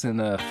sax in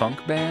a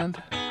funk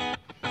band?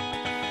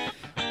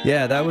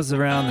 Yeah, that was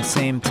around the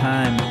same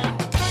time.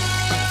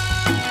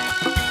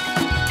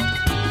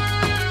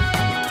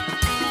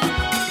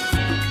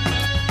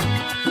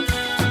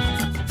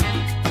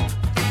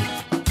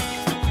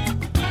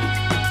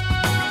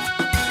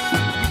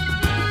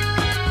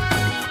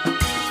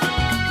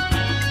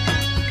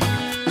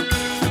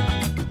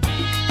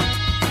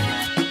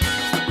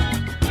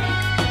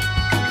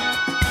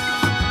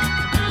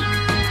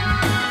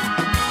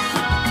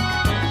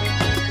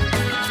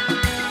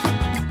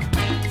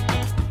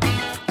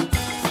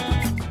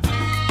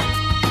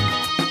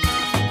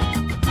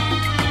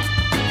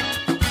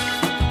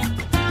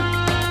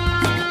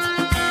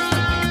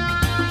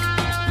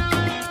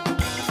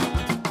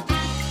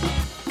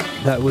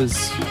 That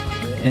was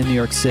in New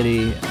York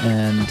City,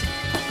 and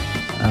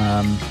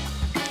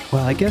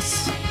I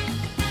guess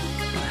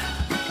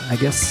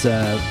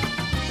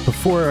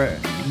before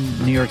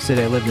New York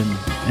City, I lived in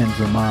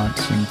Vermont,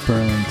 in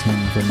Burlington,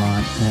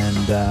 Vermont,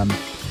 and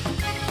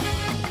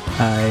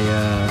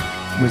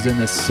I was in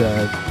this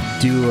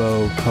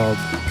duo called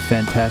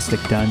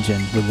Fantastic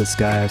Dungeon with this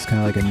guy. I was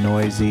kind of like a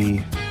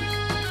noisy,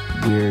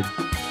 weird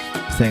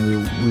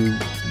thing. We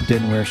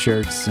didn't wear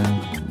shirts, and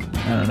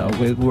I don't know,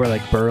 we wore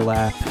like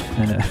burlap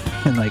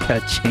and like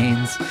had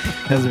chains.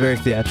 It was a very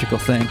theatrical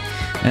thing,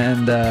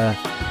 and that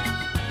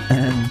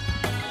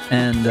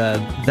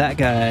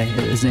guy,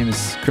 his name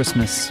is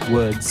Christmas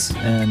Woods,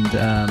 and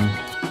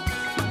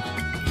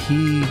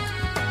he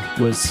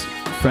was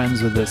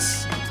friends with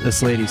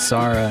this lady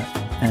Sarah,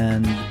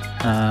 and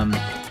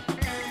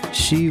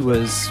she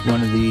was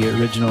one of the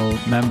original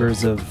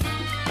members of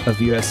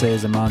USA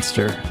as a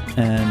Monster,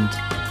 and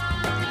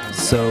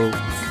so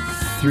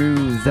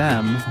through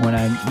them, when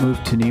I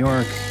moved to New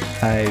York,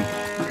 I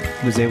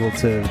was able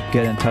to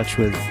get in touch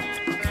with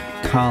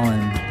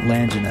Colin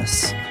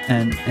Langinus,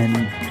 and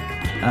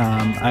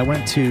I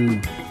went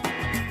to,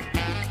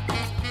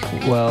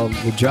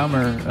 the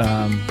drummer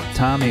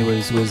Tommy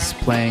was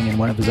playing in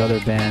one of his other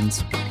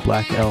bands,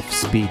 Black Elf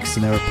Speaks,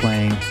 and they were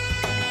playing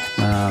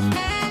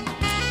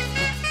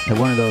at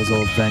one of those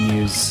old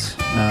venues,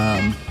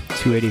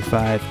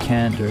 285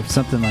 Kent or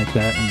something like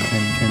that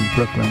in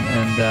Brooklyn.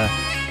 And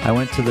I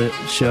went to the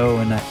show,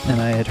 and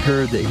I had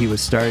heard that he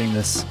was starting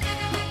this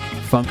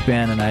funk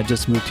band, and I had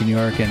just moved to New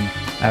York, and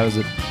I was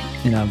a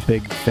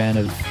big fan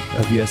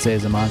of USA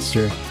as a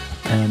Monster,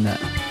 and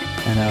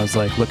I was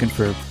like looking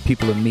for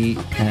people to meet,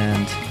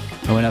 and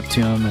I went up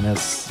to him, and I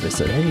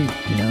said,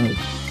 hey,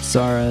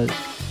 Sarah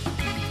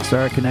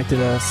connected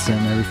us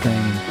and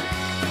everything,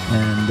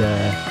 and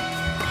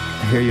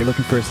I hear you're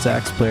looking for a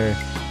sax player.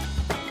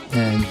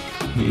 And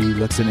he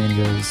looks at me and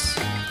he goes,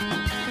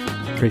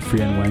 "Are you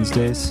free on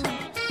Wednesdays?"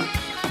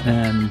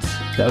 And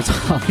that was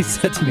all he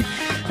said to me.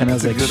 And I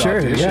was like, sure,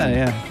 audition.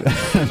 yeah.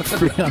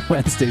 Free on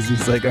Wednesdays.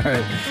 He's like, all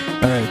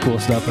right, cool,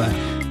 stop by.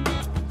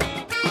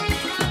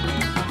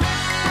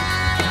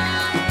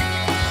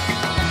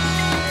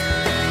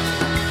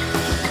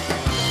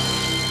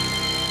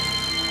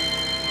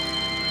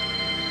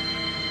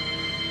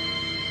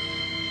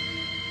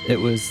 It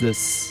was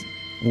this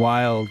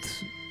wild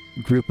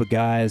group of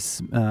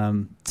guys,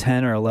 10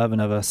 or 11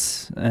 of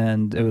us,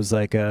 and it was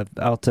like a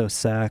alto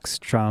sax,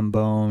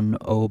 trombone,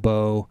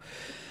 oboe,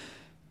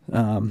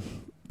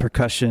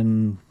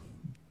 percussion,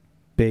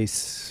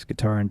 bass,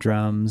 guitar and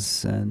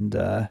drums,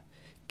 and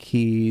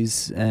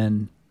keys,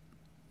 and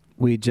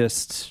we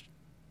just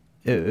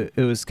it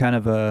was kind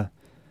of a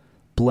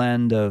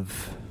blend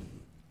of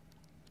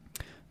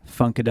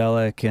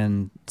funkadelic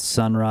and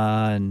Sun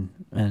Ra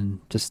and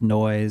just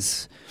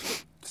noise.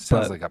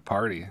 Sounds like a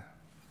party.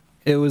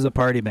 It was a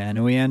party band,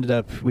 and we ended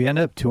up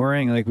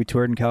touring. Like, we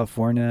toured in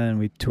California, and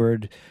we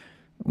toured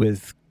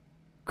with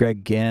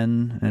Greg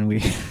Ginn, and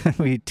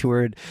we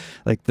toured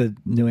like the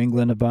New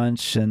England a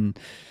bunch, and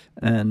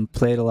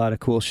played a lot of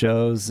cool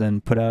shows,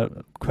 and put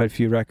out quite a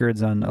few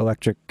records on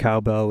Electric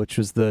Cowbell, which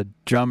was the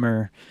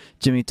drummer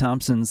Jimmy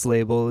Thompson's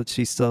label, which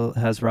he still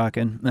has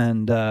rocking,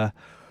 and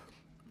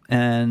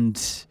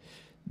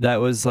that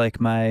was like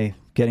my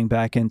getting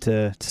back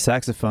into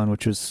saxophone,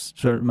 which was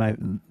sort of my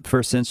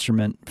first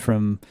instrument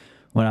from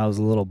when I was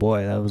a little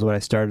boy. That was what I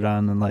started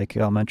on in like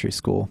elementary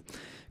school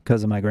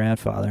because of my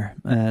grandfather.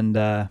 And,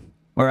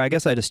 or I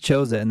guess I just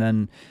chose it and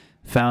then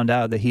found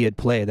out that he had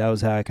played. That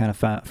was how I kind of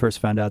first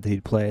found out that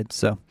he'd played.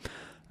 So,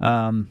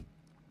 but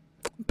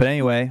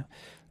anyway,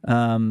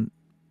 the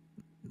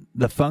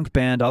funk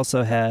band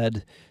also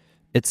had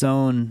its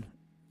own,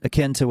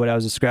 akin to what I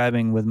was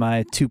describing with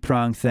my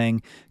two-prong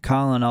thing.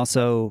 Colin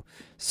also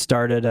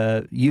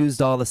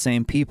used all the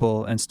same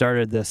people and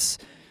started this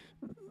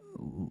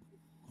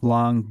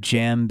long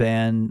tune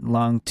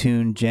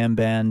jam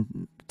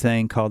band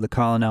thing called the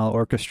Colonel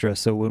Orchestra.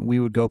 So when we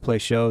would go play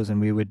shows, and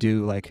we would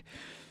do like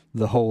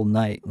the whole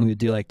night, we would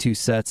do like 2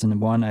 sets, and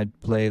one I'd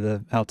play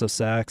the alto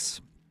sax,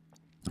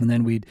 and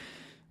then we'd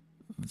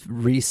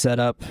reset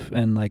up,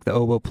 and like the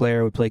oboe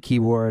player would play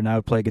keyboard and I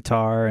would play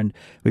guitar, and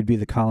we'd be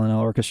the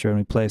Colonel Orchestra, and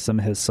we'd play some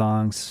of his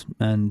songs.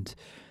 And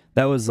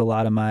that was a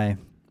lot of my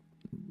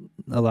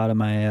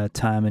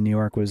time in New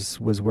York was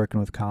working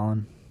with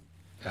Colin.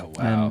 Oh,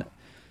 wow. And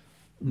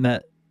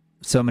met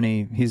so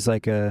many, he's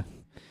like one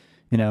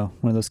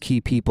of those key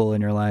people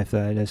in your life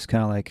that I just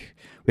kind of like,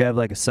 we have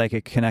like a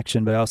psychic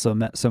connection, but I also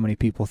met so many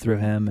people through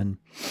him, and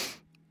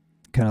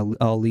kind of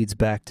all leads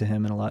back to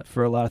him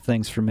for a lot of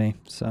things for me.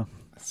 So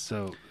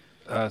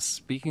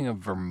speaking of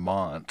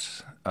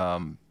Vermont,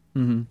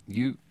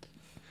 you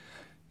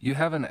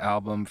have an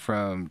album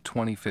from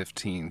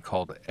 2015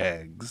 called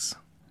Eggs.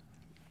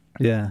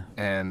 Yeah.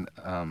 And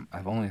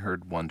I've only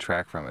heard one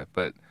track from it,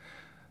 but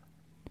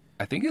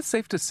I think it's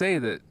safe to say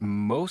that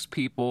most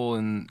people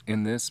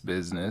in this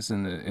business,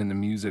 in the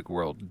music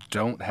world,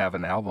 don't have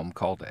an album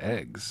called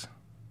Eggs.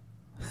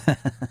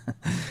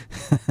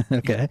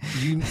 Okay.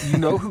 You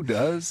know who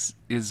does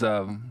is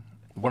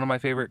one of my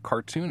favorite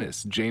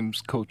cartoonists,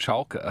 James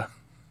Kochalka.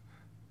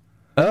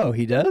 Oh,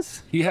 he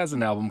does? He has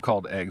an album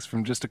called Eggs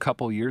from just a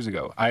couple years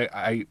ago.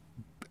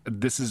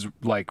 This is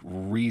like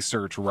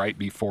research right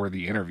before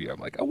the interview. I'm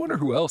like, I wonder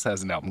who else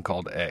has an album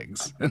called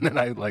Eggs. And then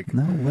I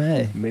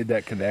made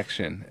that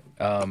connection.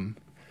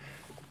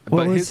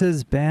 What was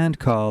his band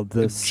called?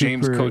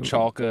 James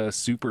Kochalka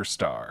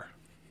Superstar.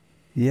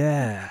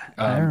 Yeah,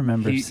 I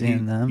remember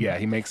seeing them. Yeah,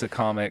 he makes a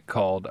comic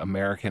called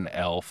American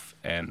Elf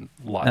and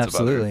lots of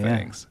other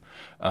things.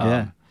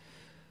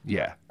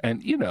 Yeah,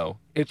 and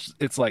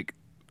it's like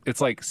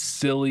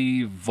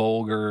silly,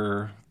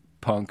 vulgar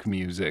punk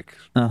music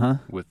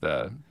with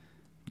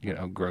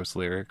gross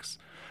lyrics.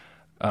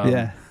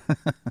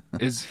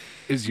 Is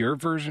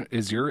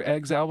your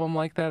Eggs album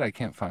like that? I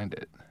can't find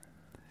it.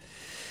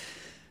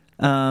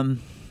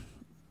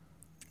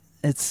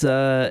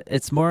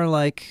 It's more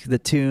like the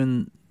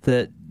tune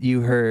that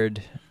you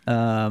heard.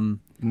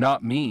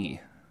 Not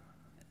Me.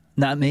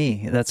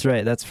 That's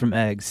right. That's from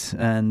Eggs.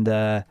 And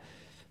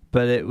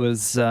but it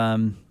was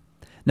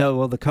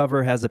the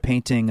cover has a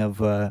painting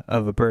of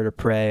a bird of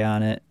prey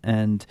on it,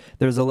 and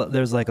there's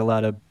like a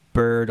lot of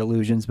bird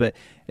allusions, but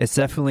it's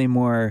definitely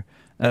more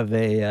of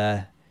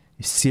a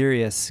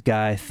serious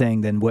guy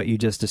thing than what you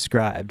just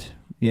described.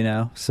 you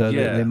know, so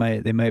Yeah.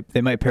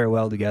 they might pair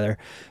well together.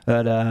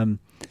 But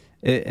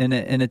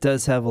it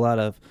does have a lot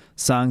of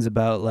songs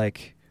about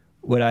like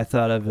what I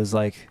thought of as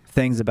like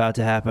things about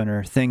to happen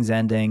or things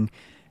ending.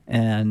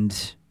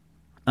 And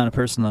on a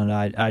personal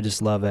note, I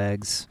just love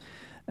eggs.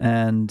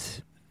 And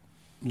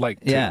Like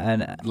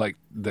like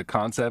the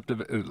concept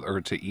of it,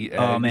 or to eat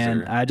eggs. oh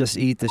man, or... I just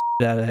eat the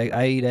shit out of eggs.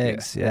 I eat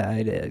eggs. Yeah, I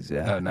eat eggs.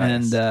 Yeah. Oh,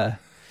 nice. And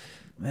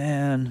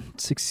man,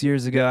 6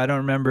 years ago, I don't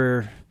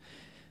remember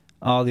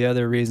all the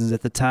other reasons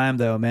at the time,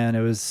 though. Man,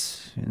 it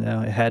was, you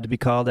know, it had to be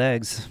called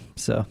eggs,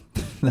 so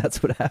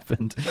that's what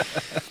happened.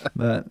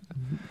 But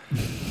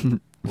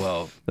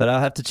Well, but I'll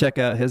have to check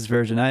out his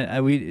version.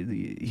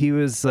 He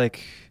was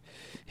like,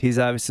 he's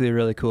obviously a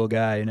really cool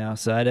guy, you know.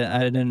 So I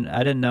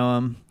didn't know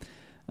him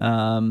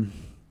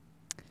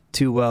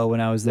too well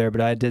when I was there,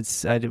 but I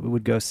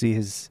would go see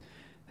his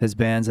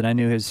bands, and I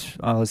knew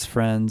all his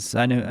friends.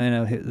 I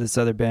know this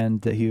other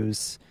band that he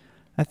was,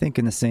 I think,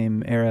 in the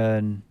same era,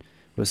 and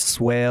was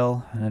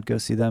Swale, and I'd go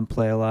see them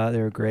play a lot.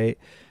 They were great.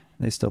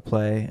 They still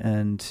play,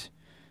 and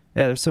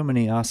yeah, there's so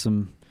many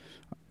awesome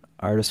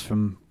artists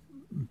from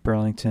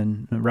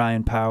Burlington.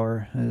 Ryan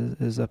Power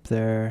is up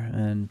there,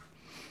 and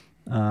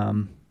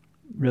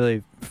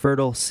really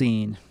fertile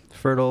scene,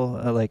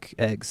 like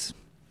eggs.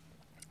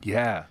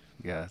 yeah,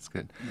 that's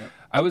good. Yep.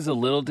 I was a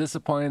little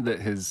disappointed that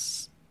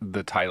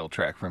the title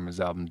track from his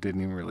album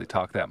didn't even really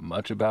talk that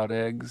much about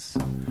eggs.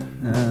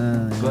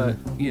 But,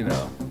 you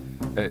know.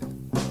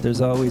 There's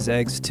always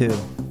eggs, too.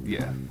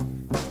 Yeah.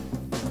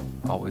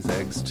 Always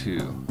eggs,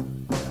 too.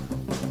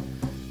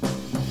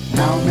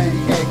 How many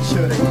eggs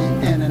should I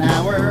eat in an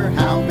hour?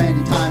 How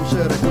many times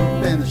should I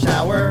poop in the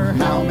shower?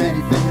 How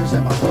many fingers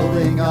am I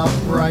holding up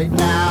right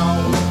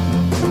now?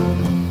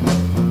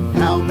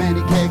 How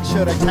many cakes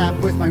should I tap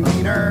with my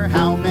wiener?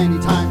 How many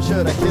times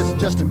should I kiss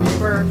Justin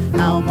Bieber?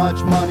 How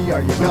much money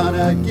are you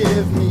gonna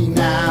give me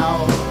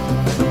now?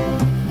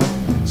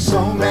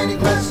 So many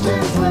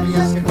questions, let me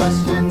ask a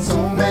question.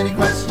 So many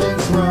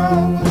questions,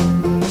 bro.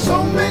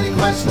 So many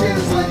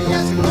questions, let me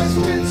ask a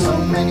question. So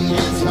many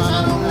answers,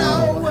 I don't know.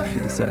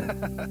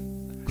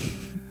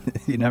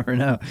 You never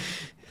know.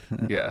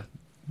 Yeah.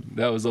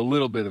 That was a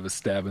little bit of a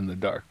stab in the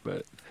dark,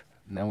 but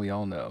now we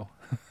all know.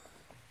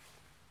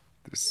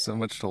 There's so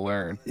much to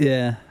learn.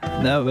 Yeah,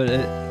 no,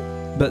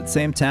 but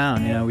same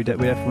town, you know. We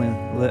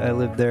definitely. I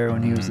lived there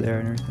when he was there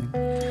and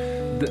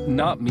everything.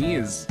 Not Me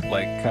is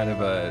like kind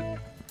of a.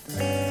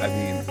 I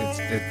mean,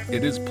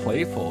 it is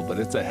playful, but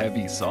it's a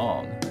heavy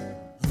song.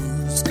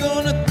 Who's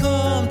gonna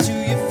come to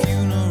your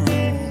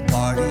funeral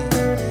party?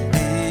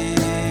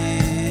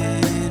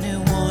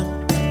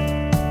 Anyone?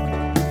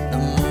 The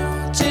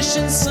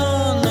mortician's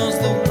son knows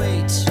the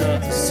weight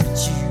of the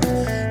situation.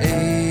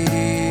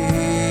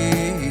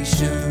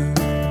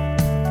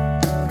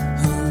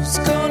 Who's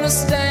gonna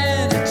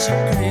stand at your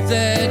grave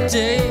that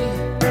day,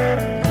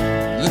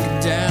 looking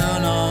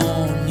down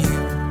on you?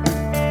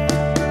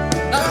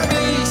 Not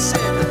me,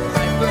 said the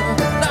piper.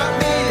 Not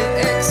me, the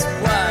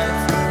ex-wife.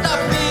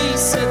 Not me,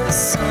 said the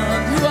son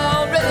who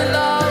already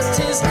lost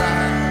his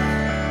life.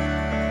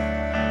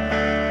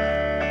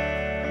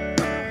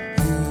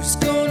 Who's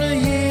gonna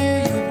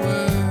hear your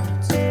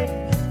words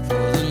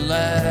for the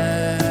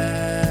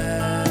last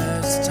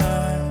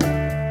time?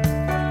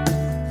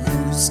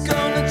 Who's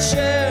gonna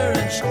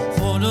cherish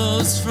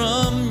photos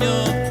from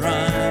your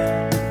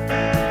prime?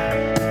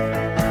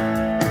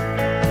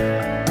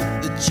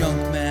 The junk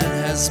man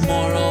has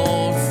more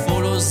old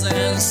photos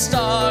than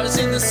stars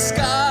in the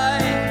sky.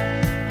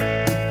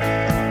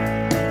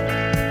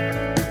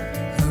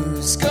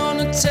 Who's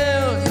gonna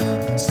tell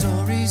you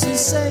stories and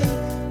say,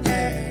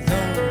 yeah,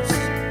 those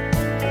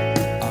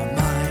are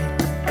mine?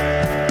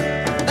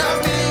 Not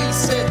me,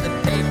 said the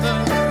paper.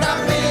 Not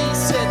me,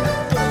 said the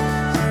book.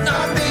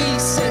 Not me,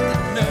 said the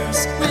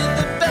nurse with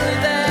the belly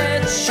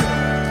that shook.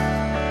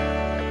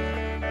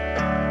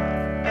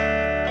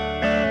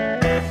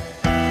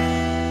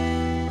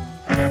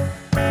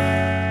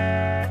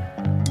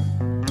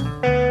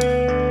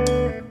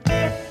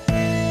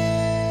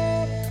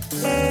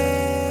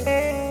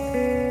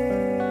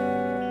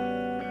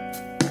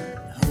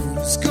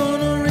 Who's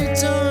gonna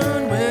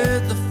return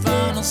with the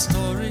final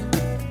story?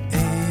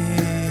 Anyone?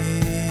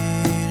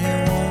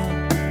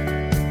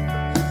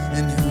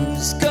 And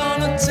who's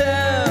gonna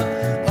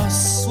tell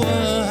us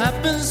what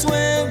happens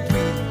when we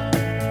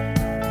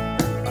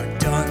are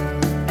done?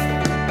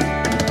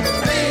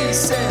 Me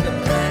said the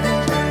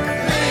planet,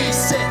 me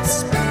said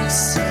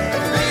space,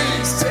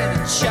 me said a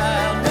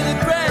child with a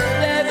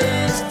granddad in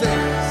his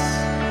face.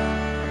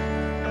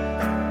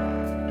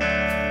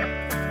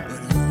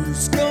 But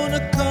who's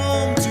gonna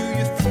come to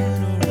your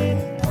funeral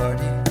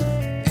party?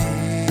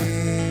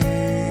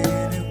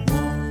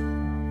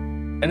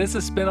 Anyone? And it's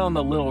a spin on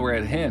the Little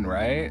Red Hen,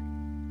 right?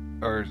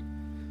 Or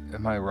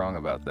am I wrong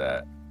about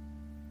that?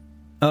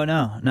 Oh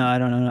no, I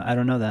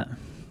don't know that.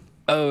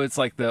 Oh, it's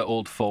like the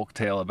old folk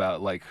tale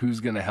about like who's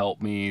gonna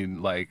help me,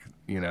 like,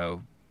 you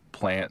know,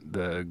 plant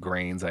the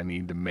grains I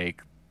need to make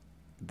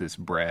this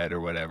bread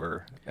or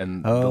whatever.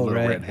 And the Oh, little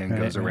right, red hen right,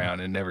 goes right. around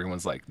and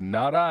everyone's like,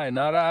 not I,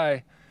 not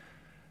I.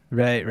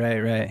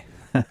 Right.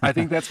 I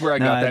think that's where I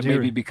No, got I that, do.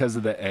 maybe because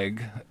of the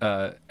egg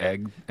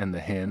and the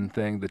hen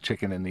thing, the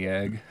chicken and the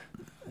egg.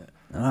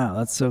 Wow,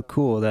 that's so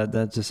cool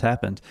that just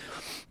happened.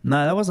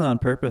 No, that wasn't on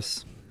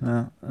purpose.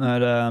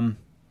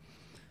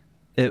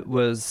 It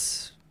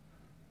was.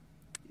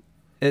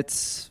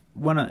 It's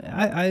when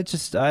I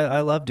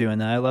love doing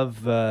that. I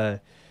love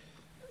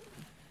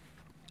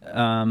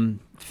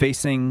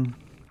facing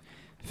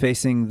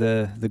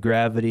the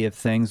gravity of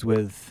things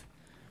with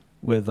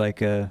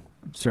like a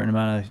certain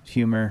amount of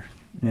humor,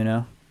 you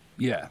know,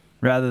 Yeah.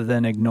 rather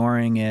than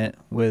ignoring it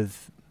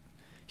with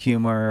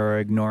humor or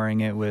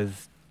ignoring it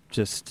with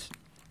just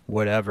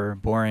whatever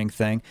boring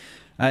thing.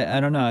 I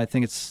don't know. I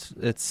think it's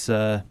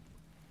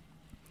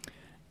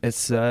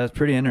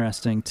pretty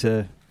interesting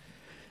to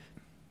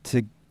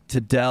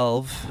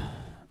delve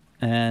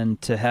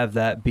and to have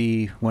that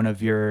be one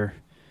of your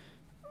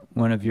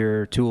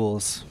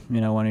tools, you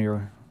know, one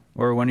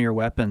of your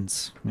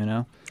weapons, you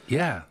know.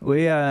 Yeah.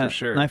 We For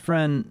sure. my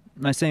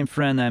same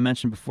friend that I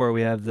mentioned before,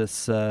 we have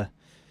this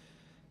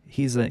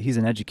he's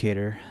an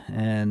educator,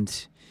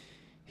 and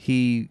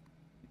he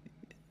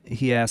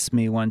asked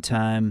me one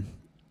time,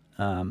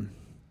 so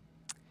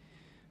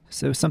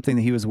it was something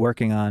that he was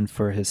working on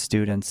for his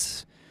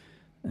students,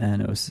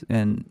 and it was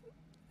and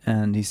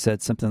he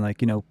said something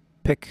like, you know,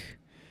 pick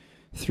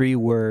 3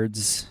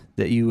 words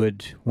that you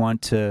would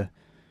want to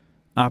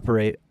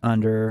operate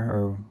under,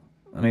 or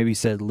maybe he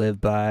said live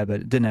by,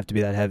 but it didn't have to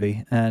be that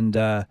heavy, and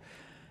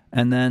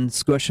then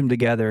squish them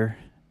together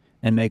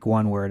and make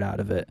one word out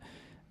of it.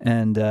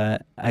 And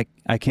I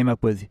came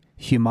up with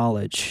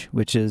humology,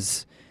 which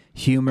is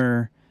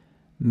humor,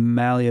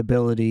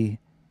 malleability,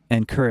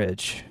 and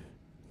courage.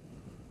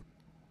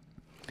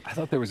 I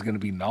thought there was going to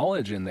be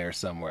knowledge in there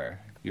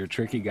somewhere. You're a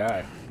tricky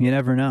guy. You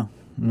never know.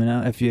 You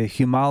know, if you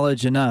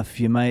humology enough,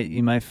 you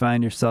might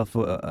find yourself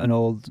an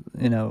old,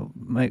 you know,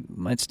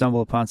 might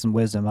stumble upon some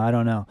wisdom. I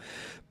don't know,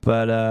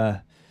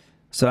 but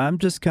so I'm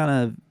just kind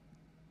of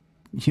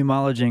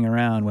humologing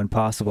around when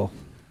possible.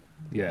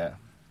 Yeah.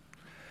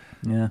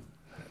 Yeah.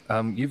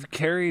 You've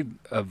carried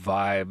a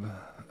vibe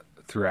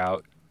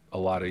throughout a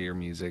lot of your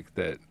music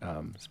that,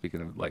 speaking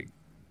of like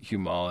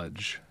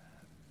humology,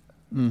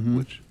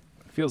 which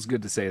feels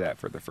good to say that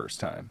for the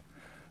first time,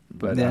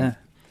 but Yeah.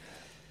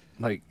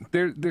 like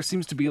there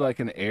seems to be like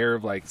an air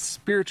of like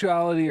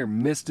spirituality or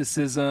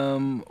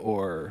mysticism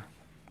or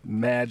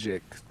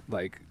magic,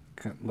 like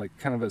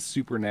kind of a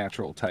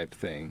supernatural type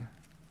thing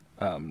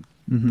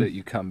that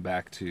you come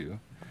back to,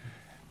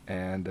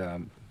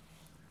 and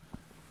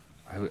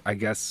I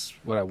guess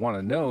what I want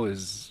to know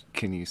is,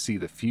 can you see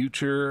the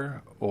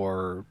future,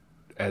 or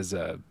as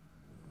a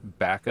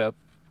backup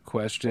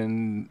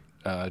question,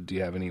 do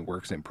you have any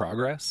works in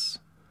progress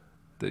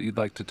that you'd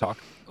like to talk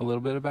a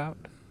little bit about?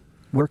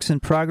 Works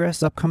in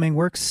progress, upcoming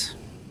works,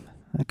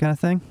 that kind of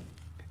thing.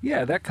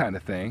 Yeah, that kind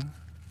of thing.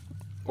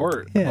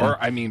 Or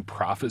I mean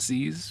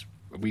prophecies.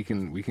 We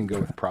can go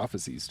with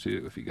prophecies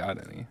too if you got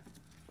any.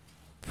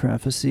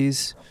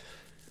 Prophecies.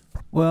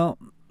 Well,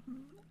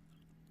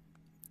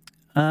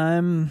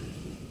 I'm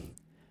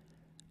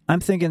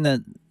thinking that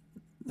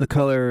the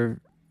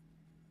color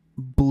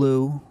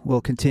blue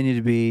will continue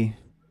to be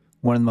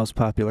one of the most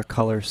popular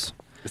colors.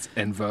 It's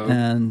en vogue.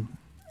 And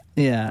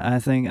yeah, I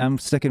think I'm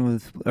sticking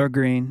with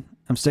green.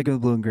 I'm sticking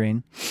with blue and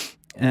green.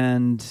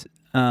 And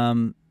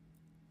in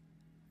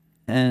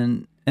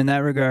that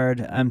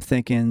regard, I'm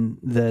thinking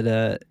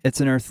that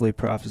it's an earthly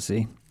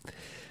prophecy.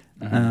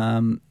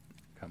 Come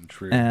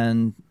true.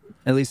 And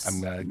at least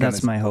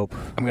that's my hope.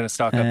 I'm going to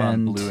stock up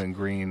on blue and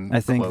green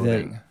I think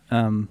clothing.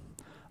 that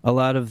a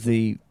lot of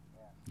the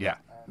blue and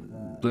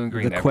green the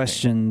everything.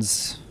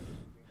 questions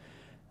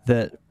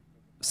that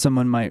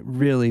someone might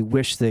really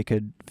wish they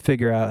could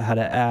figure out how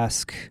to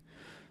ask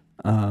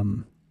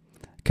can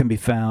be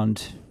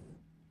found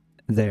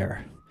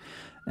there.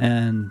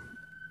 And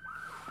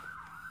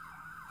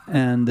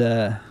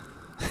You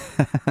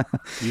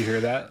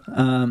hear that?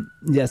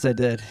 yes, I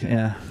did.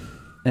 Yeah.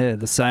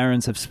 The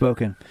sirens have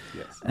spoken.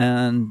 Yes.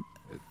 And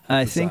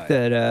I think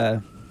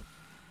that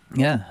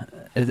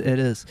it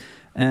is.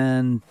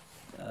 And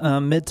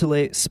mid to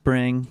late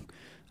spring,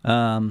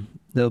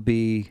 there'll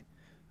be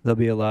a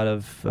lot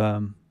of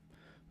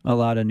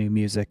new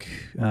music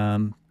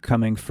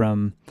coming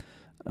from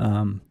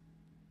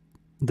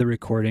the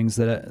recordings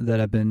that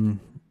I've been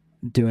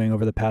doing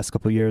over the past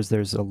couple of years.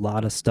 There's a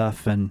lot of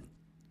stuff, and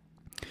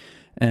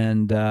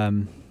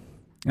I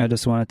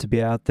just want it to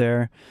be out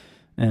there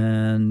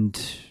and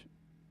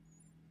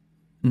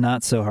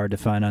not so hard to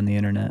find on the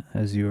internet,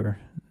 as you were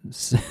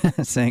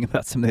saying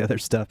about some of the other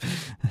stuff.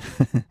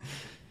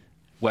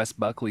 Wes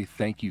Buckley,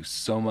 thank you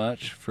so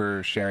much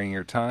for sharing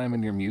your time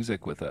and your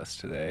music with us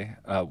today.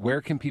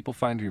 Where can people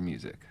find your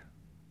music?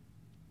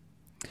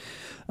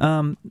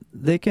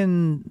 They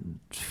can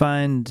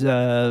find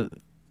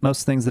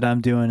most things that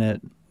I'm doing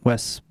at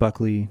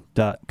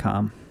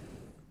wesbuckley.com.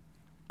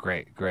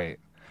 Great.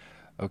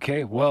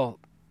 Okay, well,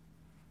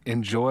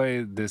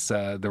 enjoy this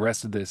the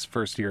rest of this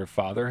first year of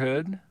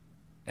fatherhood.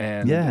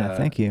 And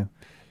thank you.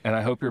 And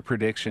I hope your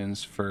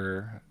predictions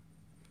for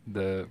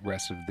the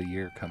rest of the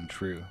year come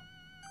true.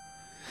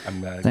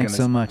 Thanks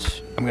so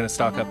much. I'm going to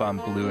stock up on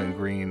blue and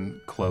green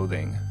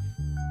clothing.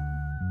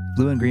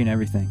 Blue and green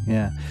everything,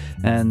 yeah.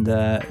 And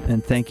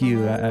thank you,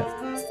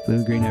 blue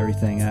and green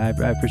everything. I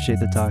appreciate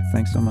the talk.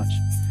 Thanks so much.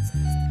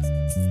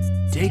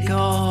 Take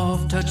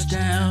off,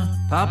 touchdown,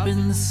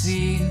 popping the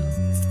seal,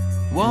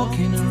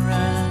 walking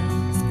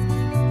around.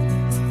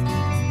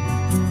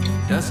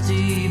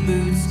 Dusty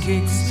boots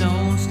kick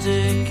stone,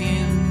 stick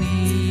in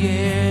the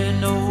air,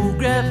 no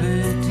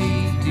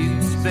gravity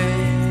to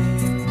spare.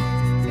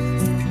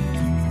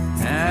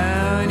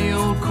 Now any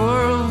old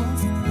quarrel,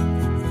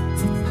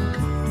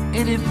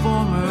 any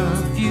former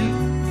feud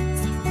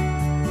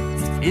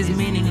is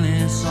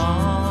meaningless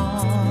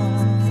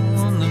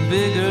on the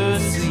bigger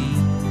scene.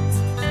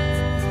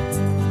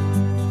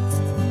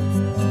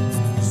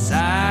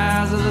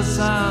 Size of the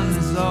sun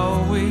is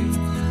always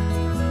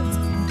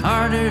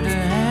harder to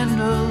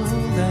handle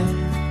than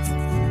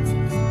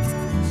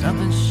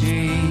something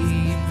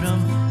shaped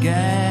from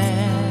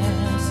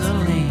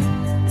gasoline.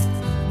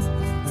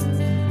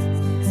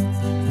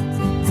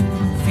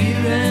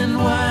 Fear and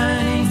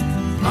whining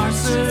are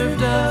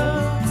served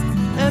up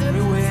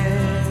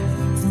everywhere,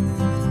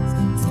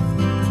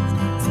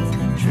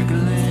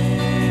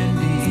 trickling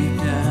deep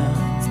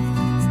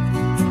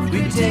down.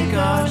 We take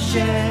our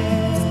share.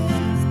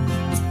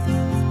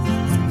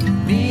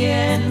 Me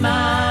and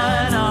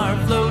mine are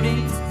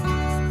floating,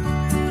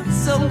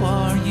 so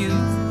are you.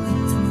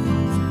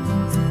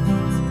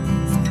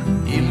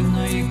 Even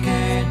though you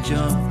can't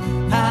jump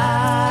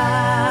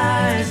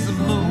high as the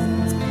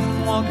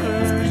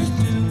moonwalkers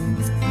do.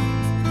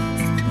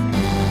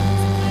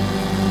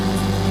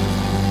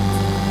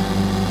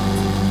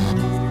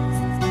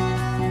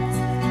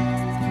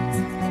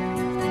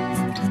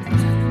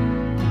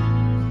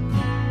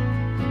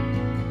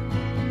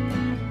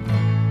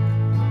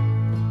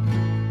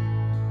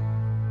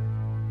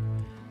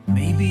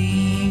 Maybe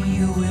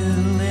you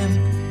will limp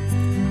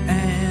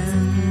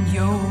and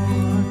your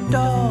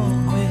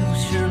dog will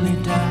surely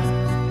die.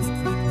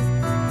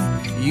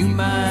 You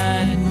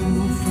might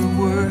move for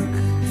work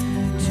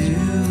to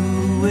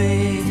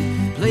a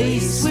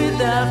place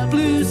without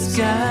blue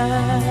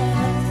sky.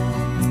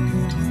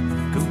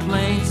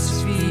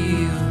 Complaints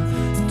feel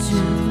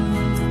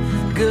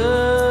too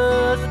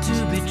good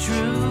to be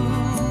true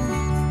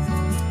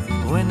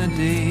when the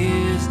day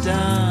is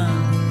done.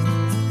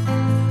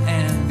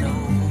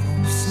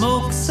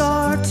 Smokes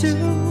are too.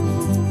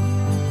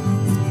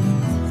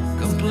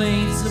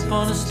 Complaints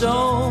upon a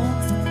stone,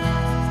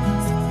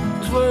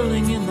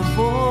 twirling in the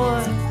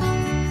void.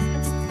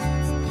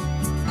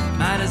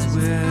 Might as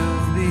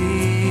well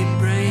be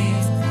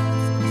brave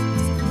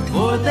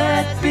for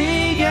that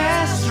big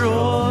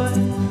asteroid.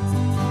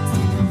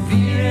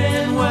 Fear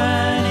and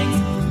whining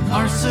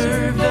are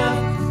served up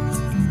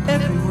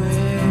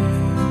everywhere,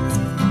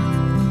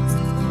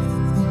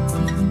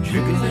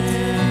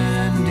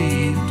 trickling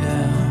deep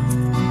down.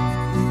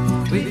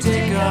 We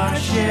take our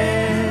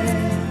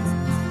share.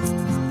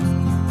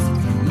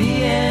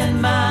 Me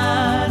and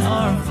mine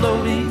are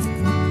floating,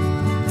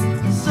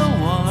 so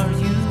are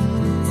you.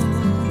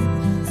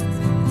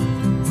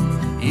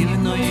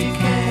 Even though you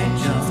can't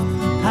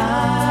jump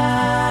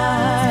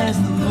high as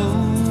the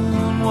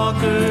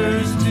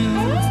moonwalkers do.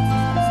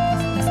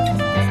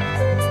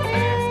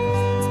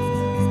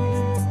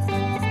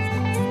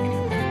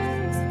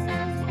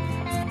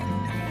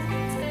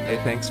 Hey,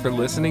 thanks for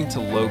listening to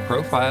Low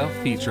Profile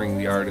featuring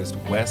the artist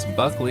Wes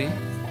Buckley.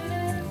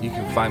 You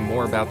can find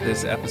more about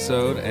this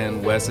episode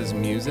and Wes's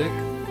music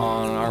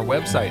on our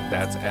website.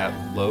 That's at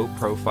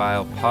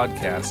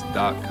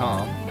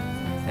lowprofilepodcast.com.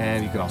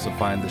 And you can also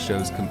find the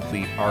show's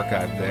complete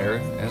archive there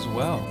as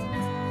well.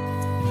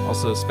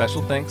 Also,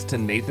 special thanks to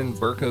Nathan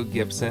Burko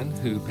Gibson,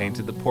 who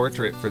painted the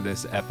portrait for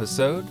this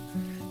episode.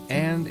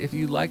 And if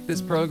you like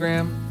this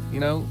program,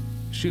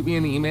 shoot me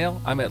an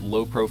email. I'm at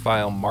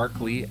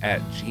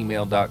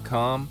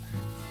lowprofilemarkley@gmail.com.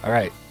 All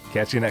right,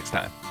 catch you next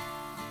time.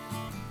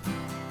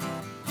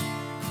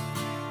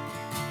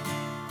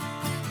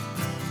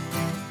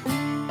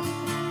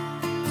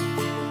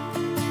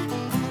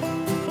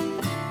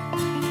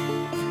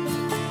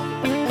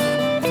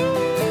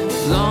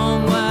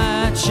 Long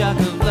white shock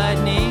of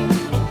lightning,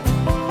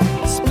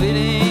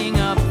 splitting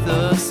up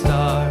the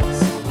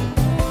stars.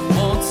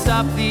 Won't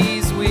stop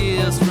these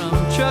wheels from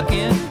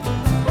trucking.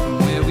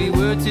 Where we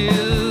were to,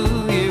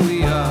 here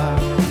we are.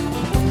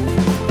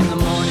 In the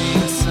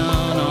morning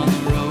sun on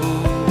the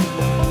road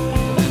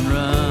and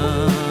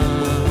running.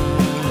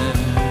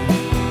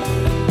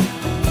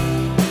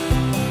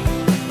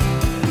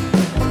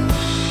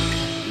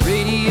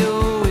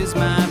 Radio is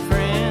my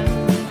friend,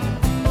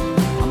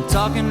 I'm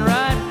talking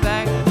right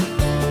back.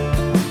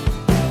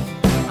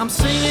 I'm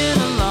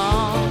singing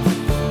along,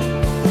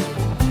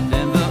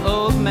 then the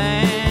old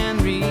man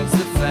reads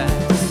the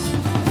facts.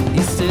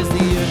 He says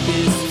the earth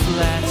is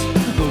flat,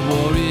 the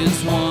war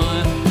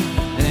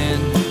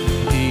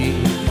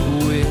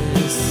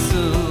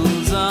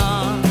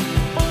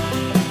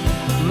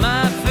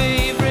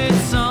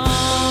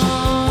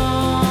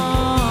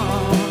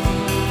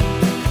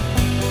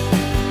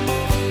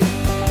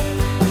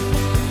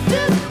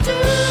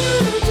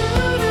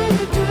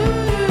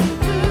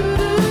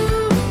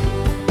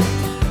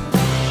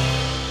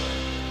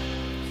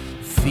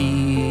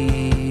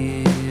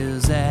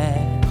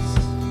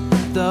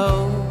ass,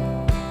 though.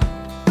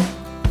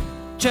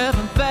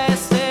 Traveling fast.